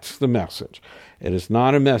 That's the message. It is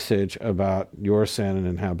not a message about your sin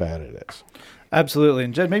and how bad it is. Absolutely.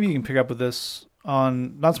 And Jed, maybe you can pick up with this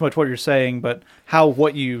on not so much what you're saying, but how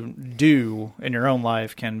what you do in your own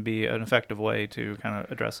life can be an effective way to kind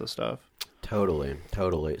of address this stuff. Totally.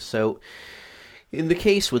 So in the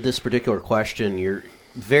case with this particular question, you're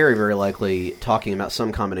very, very likely talking about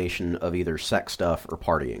some combination of either sex stuff or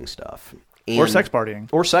partying stuff. Or sex partying.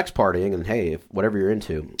 Or sex partying, and hey, whatever you're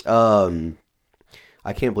into.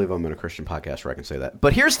 I can't believe I'm in a Christian podcast where I can say that.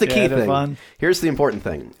 But here's the key thing. Fun. Here's the important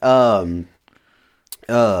thing.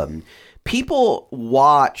 People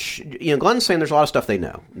watch, Glenn's saying there's a lot of stuff they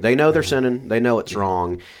know. They know they're sinning. They know it's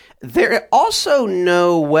wrong. They also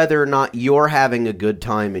know whether or not you're having a good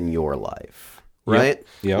time in your life, right?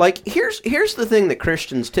 Yep. Like, here's the thing that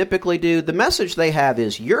Christians typically do. The message they have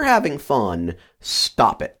is, you're having fun,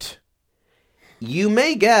 stop it. You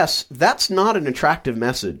may guess that's not an attractive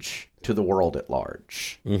message to the world at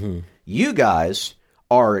large. Mm-hmm. You guys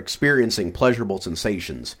are experiencing pleasurable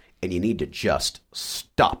sensations and you need to just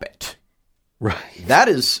stop it. Right. That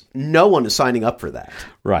is, no one is signing up for that.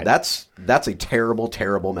 Right. That's a terrible,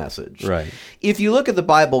 terrible message. Right. If you look at the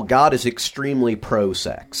Bible, God is extremely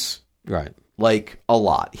pro-sex. Right. Like, a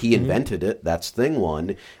lot. He invented it. That's thing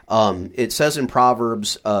one. It says in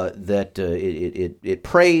Proverbs that it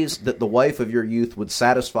prays that the wife of your youth would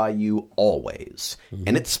satisfy you always.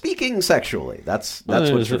 And it's speaking sexually. That's what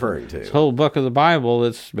it's referring to. This whole book of the Bible,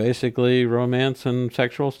 it's basically romance and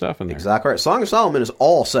sexual stuff in there. Exactly right. Song of Solomon is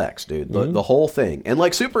all sex, dude. The whole thing. And,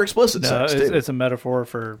 like, super explicit sex, too. It's a metaphor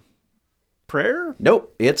for prayer?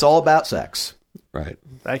 Nope. It's all about sex. Right.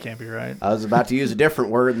 That can't be right. I was about to use a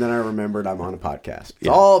different word, and then I remembered I'm on a podcast. It's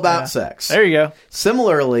all about sex. There you go.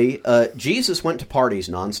 Similarly, Jesus went to parties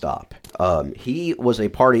nonstop. He was a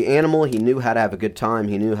party animal. He knew how to have a good time.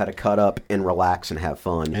 He knew how to cut up and relax and have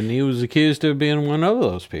fun. And he was accused of being one of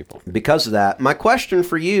those people. Because of that, my question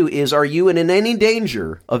for you is, are you in any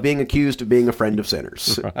danger of being accused of being a friend of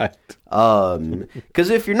sinners? Right. Because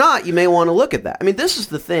if you're not, you may want to look at that. I mean, this is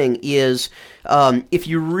the thing is, if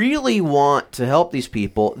you really want to help these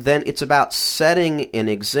people, then it's about setting an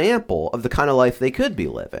example of the kind of life they could be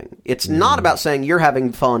living. It's not about saying you're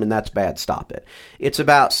having fun and that's bad, stop it. It's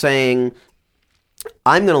about saying,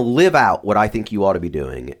 I'm going to live out what I think you ought to be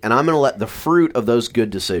doing, and I'm going to let the fruit of those good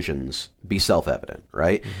decisions be self-evident,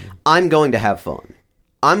 right? I'm going to have fun.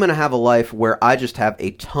 I'm going to have a life where I just have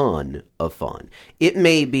a ton of fun. It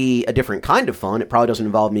may be a different kind of fun. It probably doesn't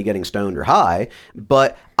involve me getting stoned or high,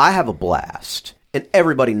 but I have a blast. And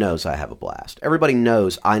everybody knows I have a blast. Everybody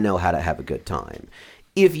knows I know how to have a good time.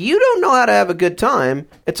 If you don't know how to have a good time,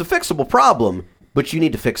 it's a fixable problem, but you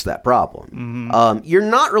need to fix that problem. You're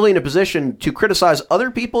not really in a position to criticize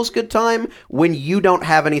other people's good time when you don't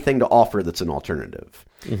have anything to offer that's an alternative.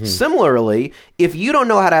 Similarly, if you don't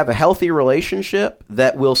know how to have a healthy relationship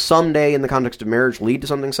that will someday, in the context of marriage, lead to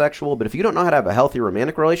something sexual, but if you don't know how to have a healthy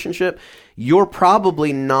romantic relationship, you're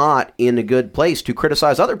probably not in a good place to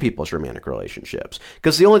criticize other people's romantic relationships.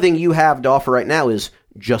 Because the only thing you have to offer right now is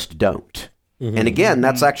just don't. And again,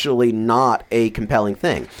 that's actually not a compelling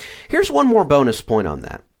thing. Here's one more bonus point on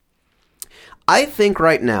that. I think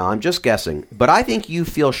right now, I'm just guessing, but I think you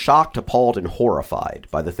feel shocked, appalled, and horrified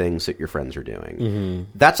by the things that your friends are doing.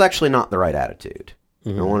 That's actually not the right attitude.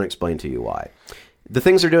 I want to explain to you why. The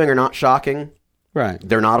things they're doing are not shocking. Right.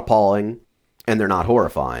 They're not appalling, and they're not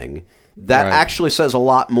horrifying. That actually says a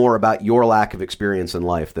lot more about your lack of experience in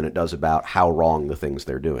life than it does about how wrong the things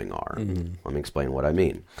they're doing are. Let me explain what I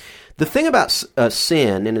mean. The thing about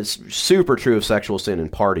sin, and it's super true of sexual sin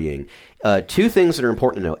and partying, two things that are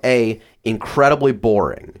important to know. A, incredibly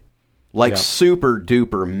boring. Like super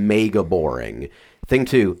duper mega boring. Thing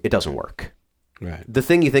two, it doesn't work. Right. The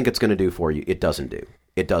thing you think it's going to do for you, it doesn't do.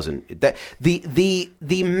 It doesn't.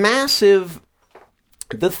 The massive...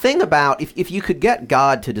 The thing about, if you could get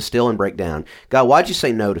God to distill and break down, God, why'd you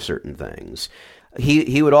say no to certain things?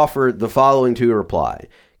 He would offer the following to a reply.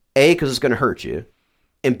 A, because it's going to hurt you,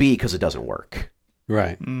 and B, because it doesn't work.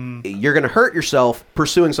 Right. You're going to hurt yourself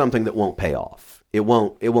pursuing something that won't pay off. It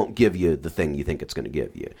won't give you the thing you think it's going to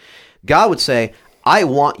give you. God would say, I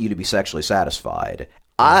want you to be sexually satisfied.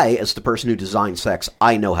 I, as the person who designed sex,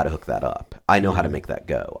 I know how to hook that up. I know how to make that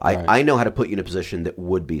go. I know how to put you in a position that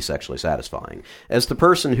would be sexually satisfying. As the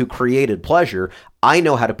person who created pleasure, I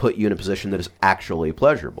know how to put you in a position that is actually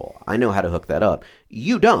pleasurable. I know how to hook that up.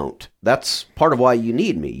 You don't. That's part of why you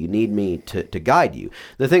need me. You need me to guide you.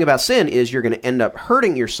 The thing about sin is you're going to end up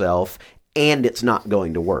hurting yourself, and it's not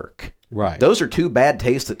going to work. Right. Those are two bad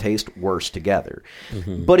tastes that taste worse together.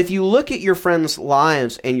 But if you look at your friends'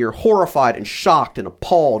 lives and you're horrified and shocked and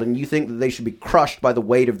appalled and you think that they should be crushed by the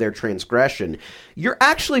weight of their transgression, you're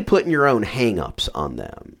actually putting your own hang-ups on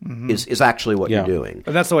them, is actually what you're doing.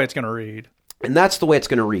 And that's the way it's going to read. And that's the way it's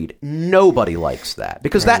going to read. Nobody likes that.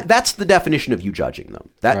 Because that's the definition of you judging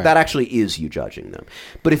them. That actually is you judging them.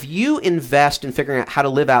 But if you invest in figuring out how to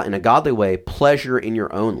live out in a godly way pleasure in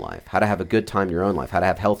your own life, how to have a good time in your own life, how to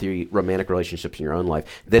have healthy romantic relationships in your own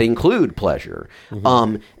life that include pleasure,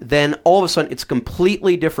 then all of a sudden it's a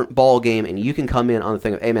completely different ball game, and you can come in on the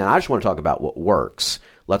thing of, hey man, I just want to talk about what works.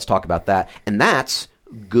 Let's talk about that. And that's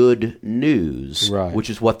good news, which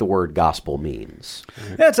is what the word gospel means.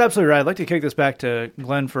 Yeah, that's absolutely right. I'd like to kick this back to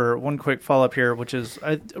Glenn for one quick follow-up here, which is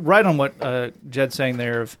right on what Jed's saying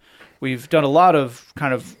there. Of we've done a lot of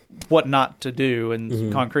kind of what not to do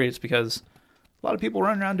in concretes, because a lot of people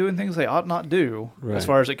run around doing things they ought not do as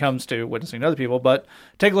far as it comes to witnessing to other people. But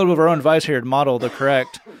take a little bit of our own advice here to model the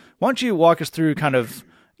correct. Why don't you walk us through kind of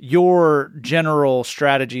your general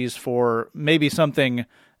strategies for maybe something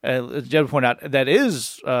as Jeb pointed out, that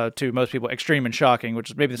is, to most people, extreme and shocking,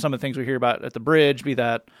 which is maybe some of the things we hear about at the bridge, be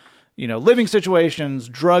that, living situations,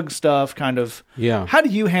 drug stuff, kind of. Yeah. How do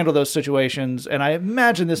you handle those situations? And I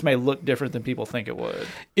imagine this may look different than people think it would.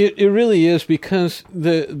 It really is, because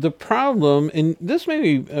the problem, and this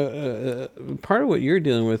may be part of what you're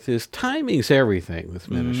dealing with, is timing's everything with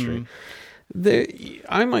ministry.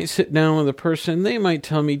 I might sit down with a person, they might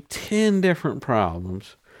tell me 10 different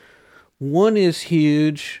problems. One is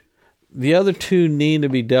huge. The other 2 need to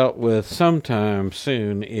be dealt with sometime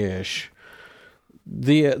soon-ish.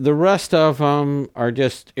 The rest of them are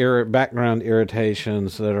just background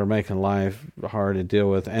irritations that are making life hard to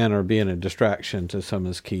deal with and are being a distraction to some of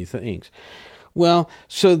his key things. Well,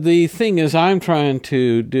 so the thing is, I'm trying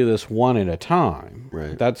to do this one at a time.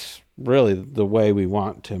 Right. That's really the way we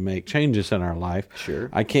want to make changes in our life. Sure.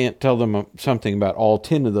 I can't tell them something about all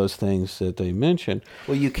 10 of those things that they mentioned.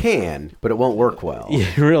 Well, you can, but it won't work well.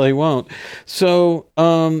 It really won't. So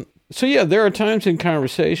yeah, there are times in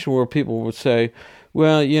conversation where people would say,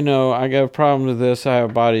 well, I got a problem with this. I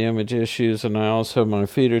have body image issues, and I also, my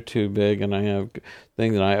feet are too big, and I have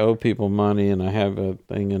thing that I owe people money, and I have a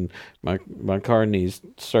thing, and my car needs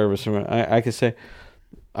service. I could say,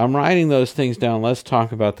 I'm writing those things down. Let's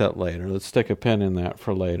talk about that later. Let's stick a pin in that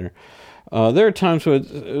for later. There are times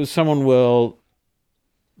when someone will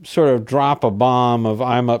sort of drop a bomb of,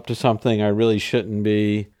 I'm up to something I really shouldn't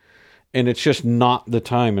be, and it's just not the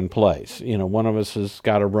time and place. One of us has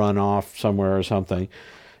got to run off somewhere or something.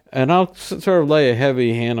 And I'll sort of lay a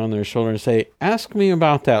heavy hand on their shoulder and say, ask me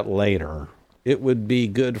about that later. It would be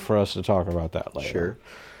good for us to talk about that later. Sure.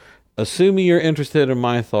 Assuming you're interested in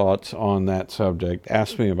my thoughts on that subject,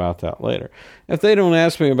 ask me about that later. If they don't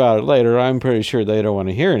ask me about it later, I'm pretty sure they don't want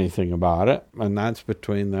to hear anything about it, and that's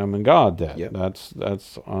between them and God then. Yep.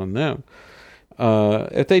 That's on them.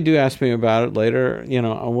 If they do ask me about it later,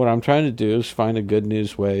 what I'm trying to do is find a good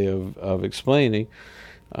news way of explaining.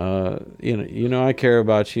 I care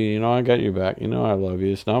about you. I got your back. I love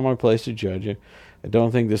you. It's not my place to judge you. I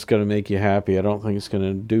don't think this is going to make you happy. I don't think it's going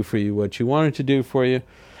to do for you what you want it to do for you.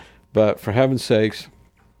 But for heaven's sakes,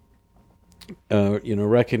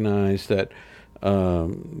 recognize that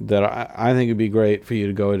I think it'd be great for you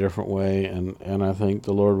to go a different way, and I think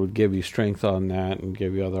the Lord would give you strength on that and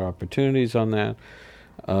give you other opportunities on that.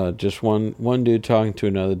 Just one dude talking to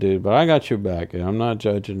another dude, but I got your back. I'm not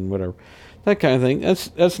judging, whatever. That kind of thing.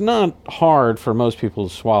 That's not hard for most people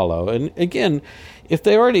to swallow. And again, if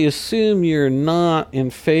they already assume you're not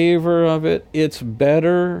in favor of it, it's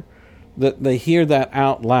better that they hear that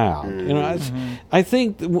out loud. I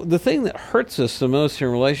think the thing that hurts us the most in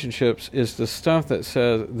relationships is the stuff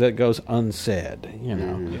that goes unsaid.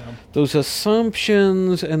 Those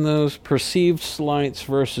assumptions and those perceived slights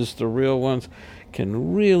versus the real ones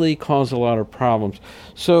can really cause a lot of problems.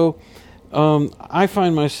 So I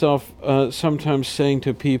find myself sometimes saying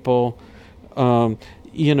to people, people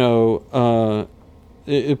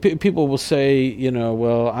will say,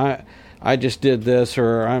 well, I just did this,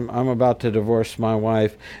 or I'm about to divorce my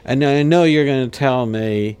wife, and I know you're going to tell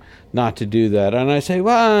me not to do that. And I say,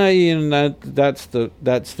 well, that's the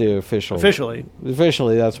official.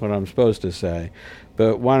 Officially, that's what I'm supposed to say.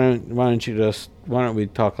 But why don't we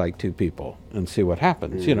talk like two people and see what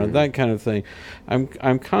happens? That kind of thing.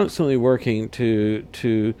 I'm constantly working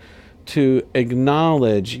to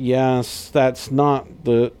acknowledge, yes, that's not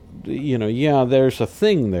the. There's a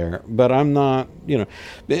thing there, but I'm not,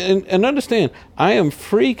 and understand, I am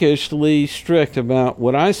freakishly strict about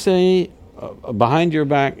what I say behind your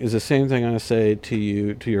back is the same thing I say to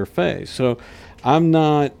you, to your face. So I'm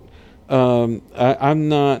not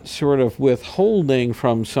sort of withholding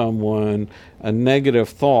from someone a negative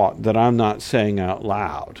thought that I'm not saying out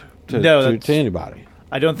loud to anybody.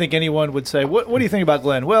 I don't think anyone would say, "What do you think about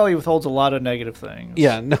Glenn?" Well, he withholds a lot of negative things.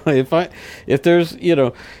 Yeah, no. If there's we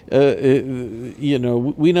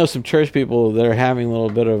know some church people that are having a little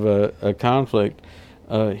bit of a conflict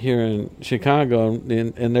here in Chicago,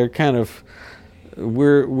 and they're kind of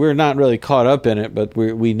we're not really caught up in it, but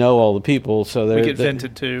we know all the people, so we get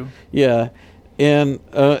vented too. Yeah, and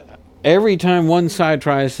every time one side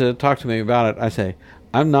tries to talk to me about it, I say,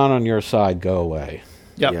 "I'm not on your side. Go away."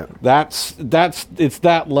 Yep. That's it's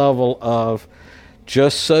that level of,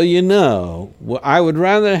 just so you know, I would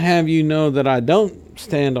rather have you know that I don't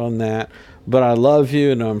stand on that, but I love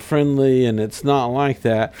you and I'm friendly and it's not like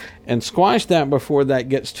that, and squash that before that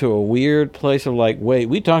gets to a weird place of like, wait,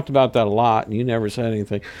 we talked about that a lot and you never said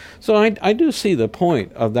anything. So I do see the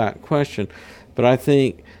point of that question, but I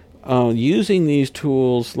think using these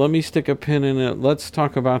tools, let me stick a pin in it, let's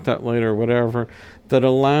talk about that later, whatever, that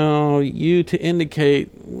allow you to indicate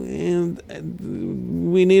we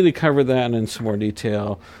need to cover that in some more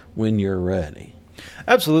detail when you're ready.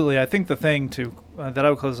 Absolutely. I think the thing that I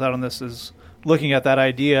would close out on this is looking at that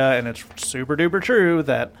idea, and it's super duper true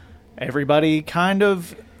that everybody kind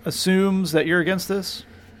of assumes that you're against this.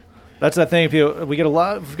 That's that thing. We've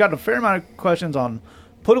gotten a fair amount of questions on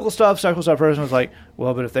political stuff, sexual stuff. Person was like,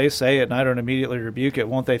 well, but if they say it and I don't immediately rebuke it,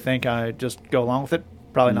 won't they think I just go along with it?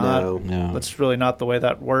 Probably not. No. That's really not the way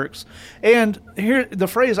that works. And here, the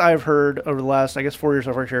phrase I've heard over the last, 4 years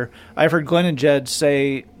I've worked here, I've heard Glenn and Jed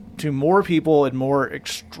say to more people in more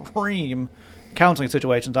extreme counseling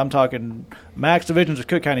situations. I'm talking max divisions of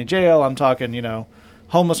Cook County Jail. I'm talking,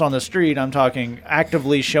 homeless on the street. I'm talking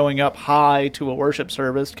actively showing up high to a worship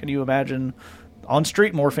service. Can you imagine on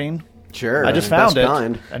street morphine? Sure. I just found it,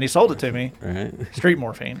 kind. and he sold it to me. Right. Street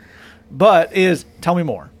morphine. But tell me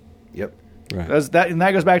more. Yep. Right. And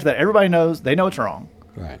that goes back to that. Everybody knows. They know it's wrong.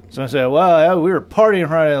 Right. So I said, well, we were partying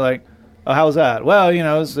Friday. Like, oh, how was that? Well,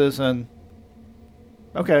 it's this and...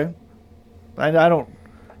 Okay. I don't...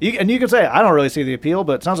 You can say, I don't really see the appeal,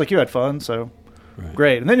 but it sounds like you had fun, so... Right.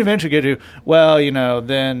 Great. And then you eventually get to,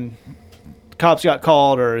 then cops got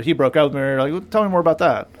called or he broke up with me. Like, well, tell me more about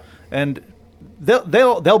that. And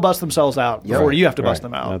they'll bust themselves out before you have to bust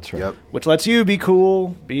them out. That's right. Yep. Which lets you be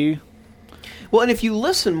cool, Well, and if you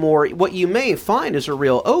listen more, what you may find is a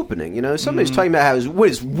real opening. Somebody's talking about how it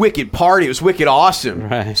was wicked party. It was wicked awesome.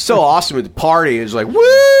 Right. So awesome at the party. It was like,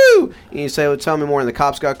 woo! And you say, well, tell me more. And the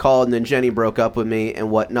cops got called, and then Jenny broke up with me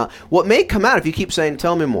and whatnot. What may come out, if you keep saying,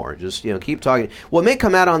 tell me more, just, keep talking. What may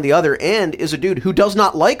come out on the other end is a dude who does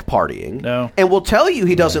not like partying. No. And will tell you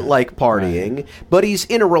he doesn't like partying, but he's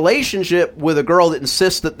in a relationship with a girl that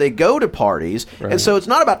insists that they go to parties. Right. And so it's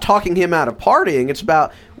not about talking him out of partying. It's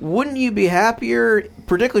about, wouldn't you be happier,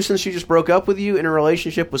 particularly since she just broke up with you, in a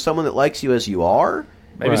relationship with someone that likes you as you are?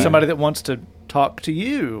 Maybe somebody that wants to talk to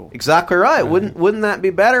you. Exactly right. Wouldn't that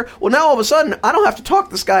be better? Well, now all of a sudden, I don't have to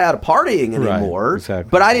talk this guy out of partying anymore. Right, exactly.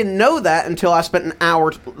 But I didn't know that until I spent an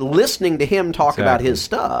hour listening to him talk about his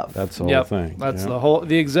stuff. That's the whole thing. That's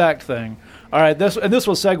the exact thing. All right, this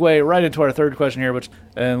will segue right into our third question here, and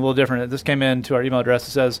a little different. This came in to our email address.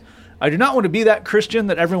 It says, I do not want to be that Christian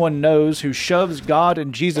that everyone knows who shoves God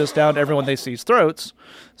and Jesus down everyone they see's throats.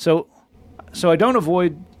 So I don't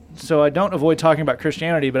avoid talking about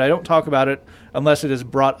Christianity, but I don't talk about it unless it is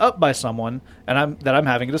brought up by someone that I'm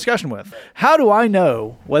having a discussion with. How do I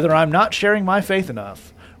know whether I'm not sharing my faith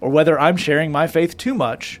enough or whether I'm sharing my faith too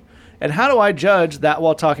much? And how do I judge that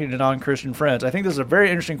while talking to non-Christian friends? I think this is a very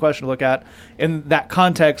interesting question to look at in that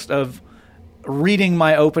context of reading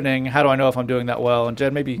my opening. How do I know if I'm doing that well? And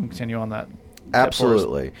Jed, maybe you can continue on that.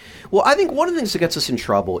 Absolutely. Well, I think one of the things that gets us in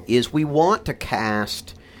trouble is we look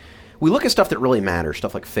at stuff that really matters,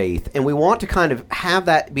 stuff like faith, and we want to kind of have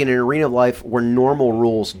that be in an arena of life where normal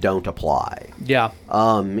rules don't apply. Yeah.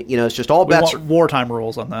 It's just all bets... We want wartime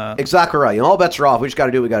rules on that. Exactly right. All bets are off. We just got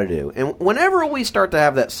to do what we got to do. And whenever we start to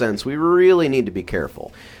have that sense, we really need to be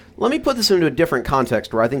careful. Let me put this into a different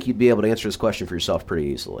context where I think you'd be able to answer this question for yourself pretty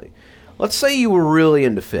easily. Let's say you were really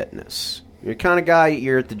into fitness. You're the kind of guy,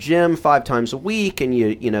 you're at the gym 5 times a week, and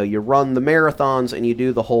you run the marathons, and you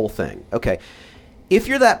do the whole thing. Okay. If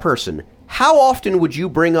you're that person, how often would you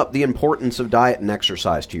bring up the importance of diet and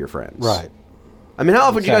exercise to your friends? Right. I mean, how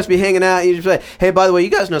often would you guys be hanging out and you just say, hey, by the way, you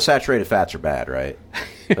guys know saturated fats are bad, right?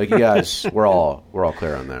 Like, you guys, we're all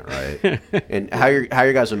clear on that, right? And how are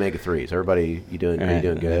your guys omega-3s? Everybody, are you doing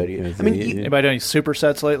good? Anybody doing any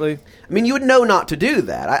supersets lately? I mean, you would know not to do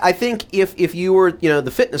that. I think if you were,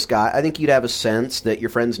 the fitness guy, I think you'd have a sense that your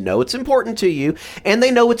friends know it's important to you and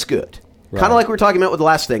they know it's good. Right. Kind of like we were talking about with the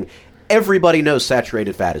last thing. Everybody knows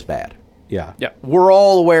saturated fat is bad. Yeah. We're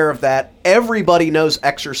all aware of that. Everybody knows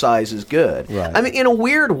exercise is good. Right. I mean, in a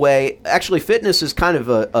weird way, actually, fitness is kind of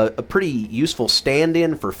a pretty useful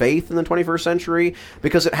stand-in for faith in the 21st century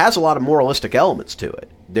because it has a lot of moralistic elements to it.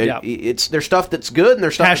 There's stuff that's good and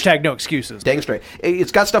there's stuff... Hashtag no excuses. Dang straight.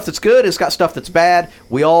 It's got stuff that's good. It's got stuff that's bad.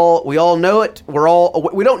 We all know it.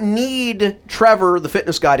 We don't need Trevor, the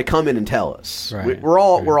fitness guy, to come in and tell us. Right. We're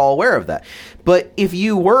all aware of that. But if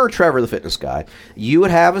you were Trevor, the fitness guy, you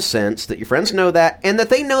would have a sense that your friends know that and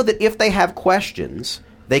that they know that if they have questions,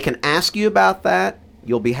 they can ask you about that.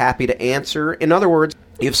 You'll be happy to answer. In other words,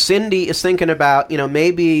 if Cindy is thinking about,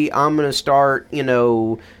 maybe I'm going to start, doing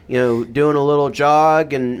a little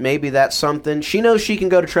jog and maybe that's something, she knows she can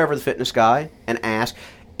go to Trevor the fitness guy and ask.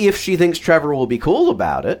 If she thinks Trevor will be cool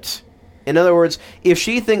about it, In other words, if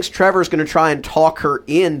she thinks Trevor's going to try and talk her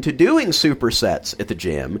into doing supersets at the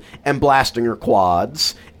gym and blasting her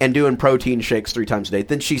quads and doing protein shakes 3 times a day,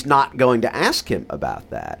 then she's not going to ask him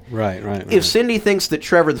about that. Right. If Cindy thinks that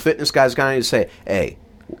Trevor, the fitness guy, is going to say, hey,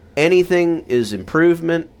 anything is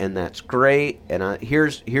improvement, and that's great, and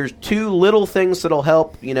here's 2 little things that'll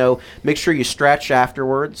help, make sure you stretch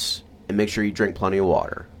afterwards and make sure you drink plenty of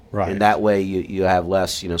water. Right. And that way you have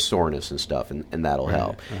less, soreness and stuff, and that'll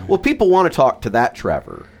help. Right. Well, people want to talk to that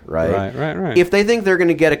Trevor, right? Right. If they think they're going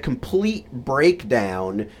to get a complete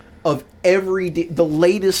breakdown of the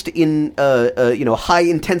latest in high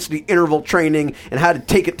intensity interval training and how to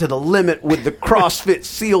take it to the limit with the CrossFit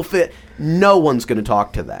SEAL Fit, no one's going to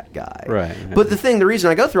talk to that guy. Right. But the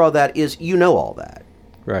reason I go through all that is all that.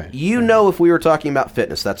 Right. If we were talking about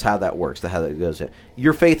fitness, that's how that works. How that goes.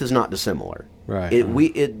 Your faith is not dissimilar. Right.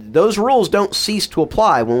 Those rules don't cease to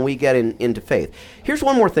apply when we get into faith. Here's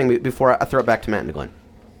one more thing before I throw it back to Matt and Glenn.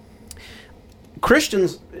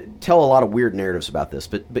 Christians tell a lot of weird narratives about this,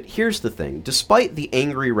 but here's the thing. Despite the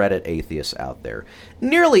angry Reddit atheists out there,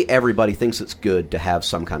 nearly everybody thinks it's good to have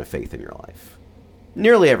some kind of faith in your life.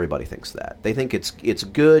 Nearly everybody thinks that. They think it's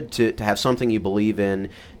good to have something you believe in,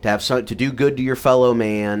 to do good to your fellow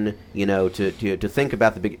man, to think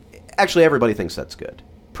about the big... Actually, everybody thinks that's good.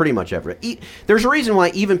 Pretty much everybody. There's a reason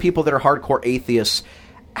why even people that are hardcore atheists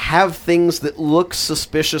have things that look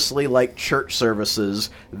suspiciously like church services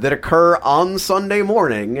that occur on Sunday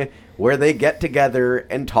morning where they get together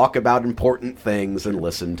and talk about important things and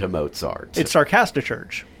listen to Mozart. It's sarcastic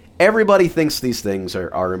church. Everybody thinks these things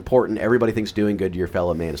are important. Everybody thinks doing good to your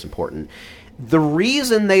fellow man is important. The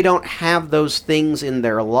reason they don't have those things in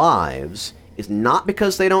their lives is not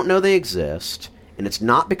because they don't know they exist, and it's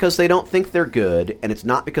not because they don't think they're good, and it's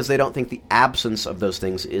not because they don't think the absence of those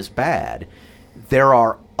things is bad. There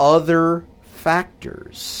are other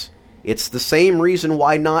factors. It's the same reason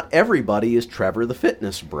why not everybody is Trevor the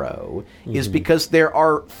Fitness Bro, is because there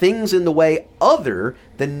are things in the way other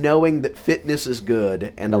than knowing that fitness is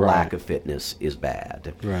good and a lack of fitness is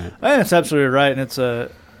bad. Right. I think that's absolutely right, and I'm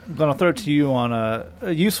going to throw it to you on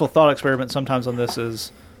a useful thought experiment sometimes on this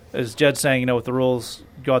is Jed saying, with the rules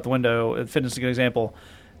go out the window, and fitness is a good example.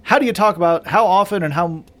 How do you talk about, how often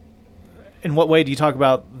and in what way do you talk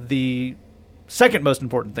about the second most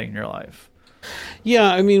important thing in your life? Yeah,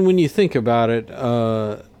 I mean, when you think about it,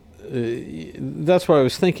 that's what I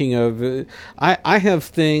was thinking of. I have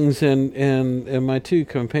things, and my 2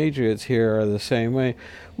 compatriots here are the same way.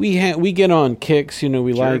 We get on kicks,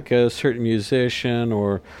 we like a certain musician,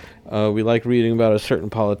 or we like reading about a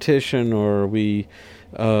certain politician, or we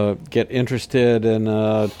get interested in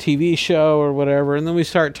a TV show or whatever, and then we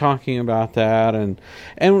start talking about that, and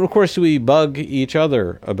of course we bug each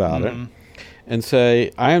other about it. And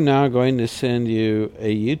say, I am now going to send you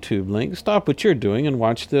a YouTube link. Stop what you're doing and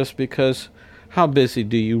watch this, because how busy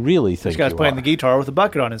do you really think you are? This guy's playing the guitar with a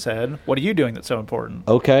bucket on his head. What are you doing that's so important?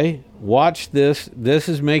 Okay, watch this. This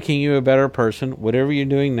is making you a better person. Whatever you're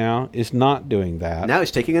doing now is not doing that. Now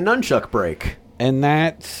he's taking a nunchuck break. And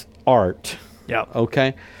that's art. Yeah.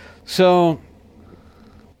 Okay? So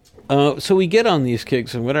we get on these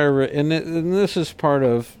kicks and whatever, and this is part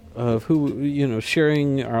of who,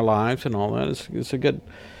 sharing our lives and all that. It's a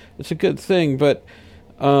good thing, but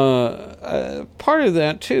part of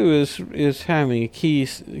that too is having a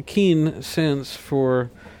keen sense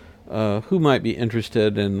for who might be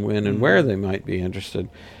interested and when and where they might be interested.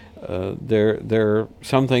 There are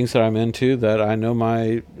some things that I'm into that I know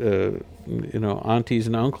my aunties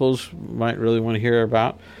and uncles might really want to hear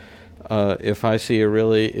about. If I see a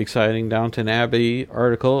really exciting Downton Abbey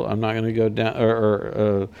article, I'm not going to go down,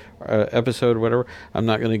 or episode or whatever, I'm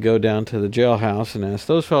not going to go down to the jailhouse and ask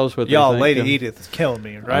those fellows what they think. Lady Edith is killing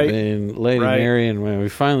me, right? I mean, Lady Marion, when we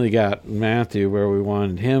finally got Matthew where we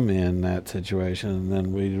wanted him in that situation, and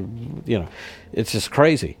then it's just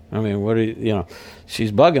crazy. I mean,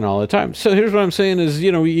 she's bugging all the time. So here's what I'm saying is,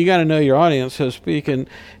 you got to know your audience, so to speak, and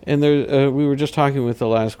there, we were just talking with the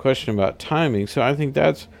last question about timing, so I think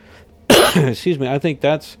that's excuse me, I think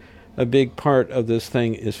that's a big part of this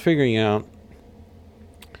thing, is figuring out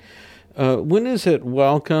when is it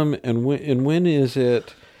welcome and when is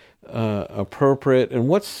it appropriate, and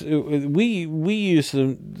we use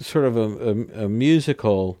sort of a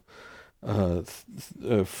musical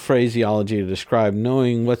phraseology to describe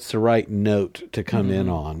knowing what's the right note to come in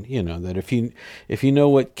on. That if you know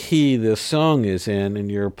what key this song is in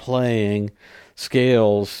and you're playing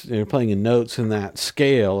scales, you're playing notes in that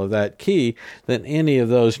scale of that key, then any of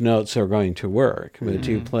those notes are going to work. But if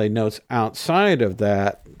you play notes outside of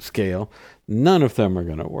that scale, none of them are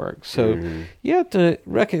going to work. So you have to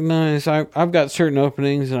recognize I've got certain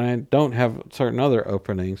openings and I don't have certain other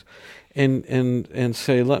openings, and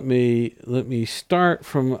say let me start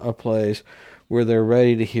from a place where they're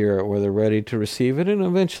ready to hear it, where they're ready to receive it, and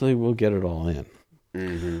eventually we'll get it all in.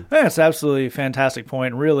 That's absolutely a fantastic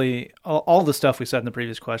point. Really, all the stuff we said in the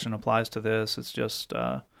previous question applies to this. It's just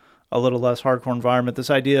a little less hardcore environment. This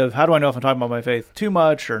idea of how do I know if I'm talking about my faith too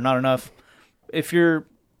much or not enough? If you're,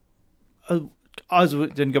 as we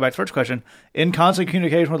didn't go back to the first question, in constant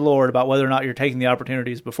communication with the Lord about whether or not you're taking the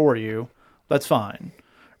opportunities before you, that's fine.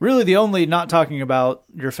 Really, the only not talking about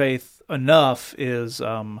your faith enough is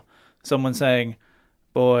someone saying,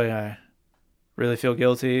 boy, I really feel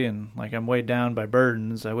guilty and like I'm weighed down by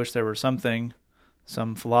burdens. I wish there were some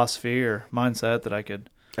philosophy or mindset that I could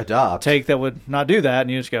take that would not do that. And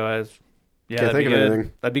you just go, yeah, that'd be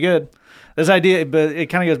good. That'd be good. This idea, but it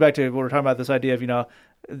kind of goes back to what we're talking about, this idea of,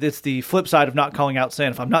 it's the flip side of not calling out sin.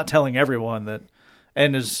 If I'm not telling everyone that,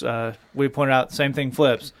 and as we pointed out, same thing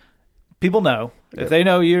flips. People know. If they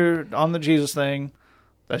know you're on the Jesus thing,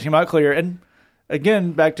 that came out clear. And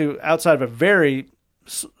again, back to outside of a very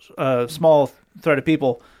small thread of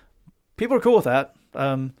people are cool with that.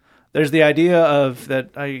 There's the idea of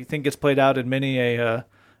that I think gets played out in many a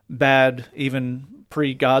bad, even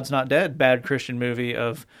pre-God's Not Dead, bad Christian movie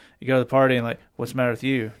of you go to the party and like, what's the matter with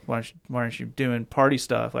you? Why aren't you doing party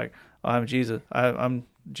stuff? Like, I'm Jesus. I'm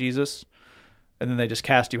Jesus. And then they just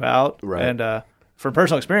cast you out. Right. And from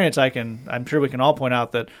personal experience, I'm sure we can all point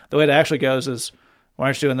out that the way it actually goes is, why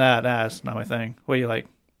aren't you doing that? Nah, it's not my thing. What, are you like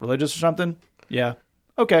religious or something? Yeah.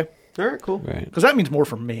 Okay. All right, cool. Because that means more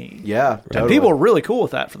for me. Yeah, and totally. people are really cool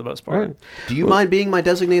with that for the most part. Right. Do you mind being my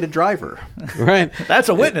designated driver? Right. That's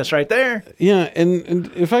a witness right there. Yeah, and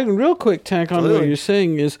if I can real quick tack on what you're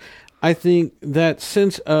saying is, I think that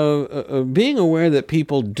sense of being aware that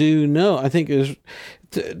people do know, I think is,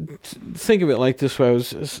 think of it like this way. I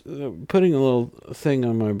was putting a little thing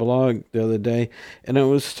on my blog the other day, and I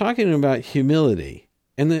was talking about humility.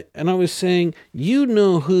 And I was saying, you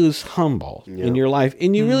know who's humble in your life,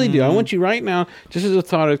 and you really do. I want you right now, just as a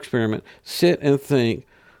thought experiment, sit and think,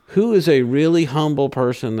 who is a really humble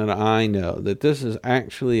person that I know, that this is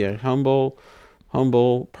actually a humble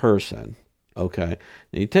person, okay?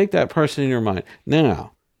 And you take that person in your mind.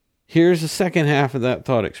 Now, here's the second half of that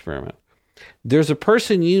thought experiment. There's a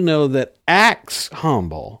person you know that acts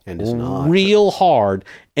humble and is not real hard,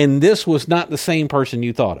 and this was not the same person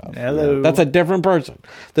you thought of. Hello. That's a different person.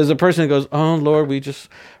 There's a person that goes, oh, Lord,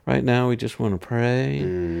 right now we just want to pray,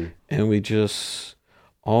 and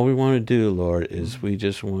all we want to do, Lord, is we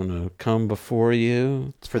just want to come before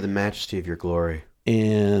you. It's for the majesty of your glory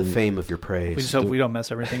and the fame of your praise. We just hope we don't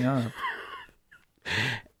mess everything up.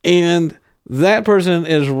 And that person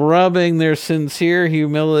is rubbing their sincere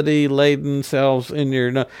humility-laden selves in your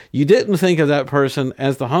nose. You didn't think of that person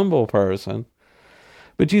as the humble person,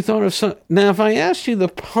 but you thought of some. Now, if I asked you the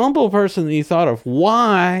humble person that you thought of,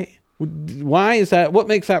 why is that? What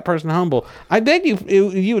makes that person humble? I bet you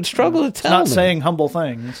would struggle to tell me. Not saying humble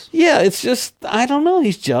things. Yeah, it's just, I don't know.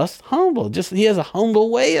 He's just humble. He has a humble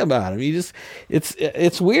way about him.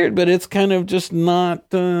 It's weird, but it's kind of just not.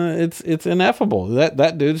 It's ineffable.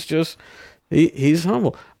 That dude's just. He's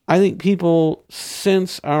humble. I think people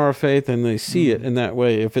sense our faith and they see it in that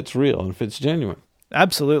way if it's real and if it's genuine.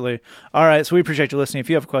 Absolutely. All right, so we appreciate you listening. If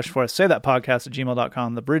you have a question for us, say that podcast at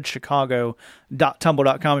gmail.com,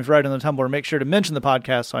 thebridgechicago.tumblr.com. If you write on the Tumblr, make sure to mention the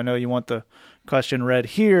podcast so I know you want the question read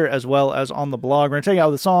here as well as on the blog. We're going to take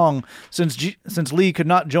out the song. Since Lee could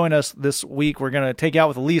not join us this week, we're going to take out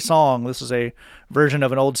with a Lee song. This is a version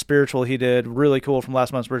of an old spiritual he did, really cool, from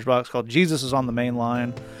last month's Bridge Box, called Jesus is on the Main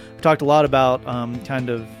Line. We talked a lot about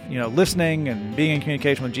listening and being in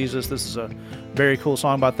communication with Jesus. This is a very cool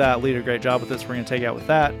song about that. Lee did a great job with this. We're going to take out with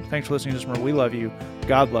that. Thanks for listening to this. We love you.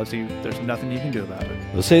 God loves you. There's nothing you can do about it.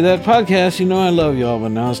 Let's say that podcast. You know I love y'all, but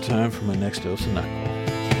now it's time for my next dose of NyQuil.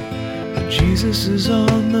 Jesus is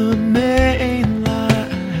on the main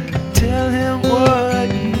line. Tell him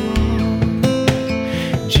what you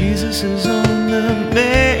want. Jesus is on the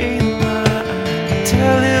main line.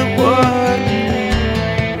 Tell him what you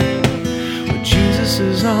want. Well, Jesus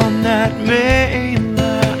is on that main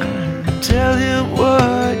line. Tell him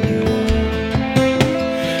what you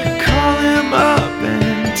want. Call him up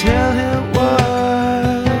and tell him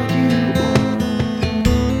what you want.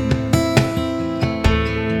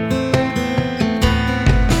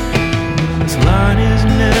 This line is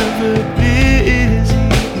never been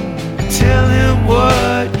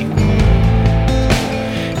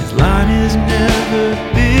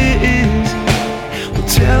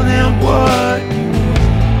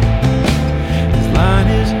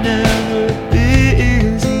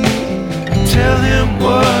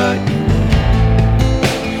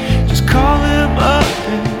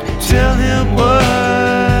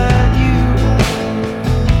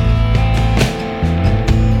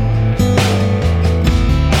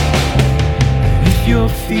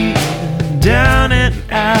feeling down and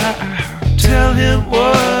out, tell him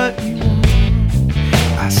what you want.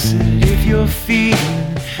 I said, if you're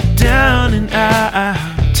feeling down and out,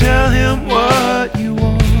 tell him what you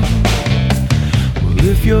want. Well,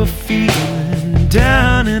 if you're feeling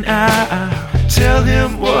down and out, tell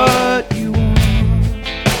him what you want.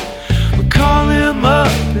 Well, call him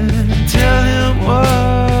up and tell him what.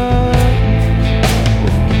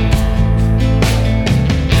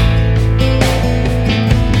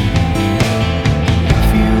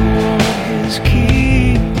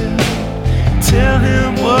 Tell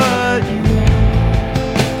him what you want.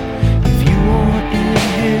 If you want in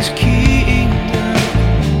his kingdom,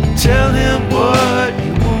 tell him what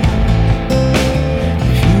you want.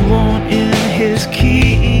 If you want in his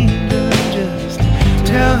kingdom, just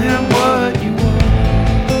tell him what you want.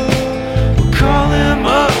 We'll call him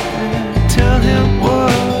up and tell him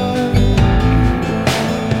what you want.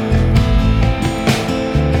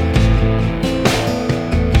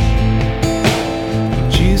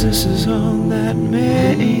 Jesus is on that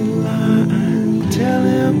main line, tell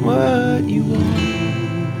him what you want.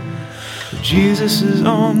 Jesus is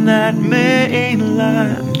on that main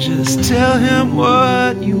line, just tell him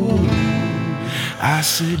what you want. I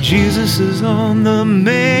said Jesus is on the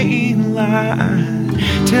main line,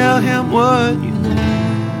 tell him what you want.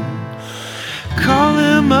 Call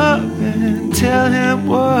him up and tell him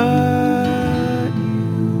what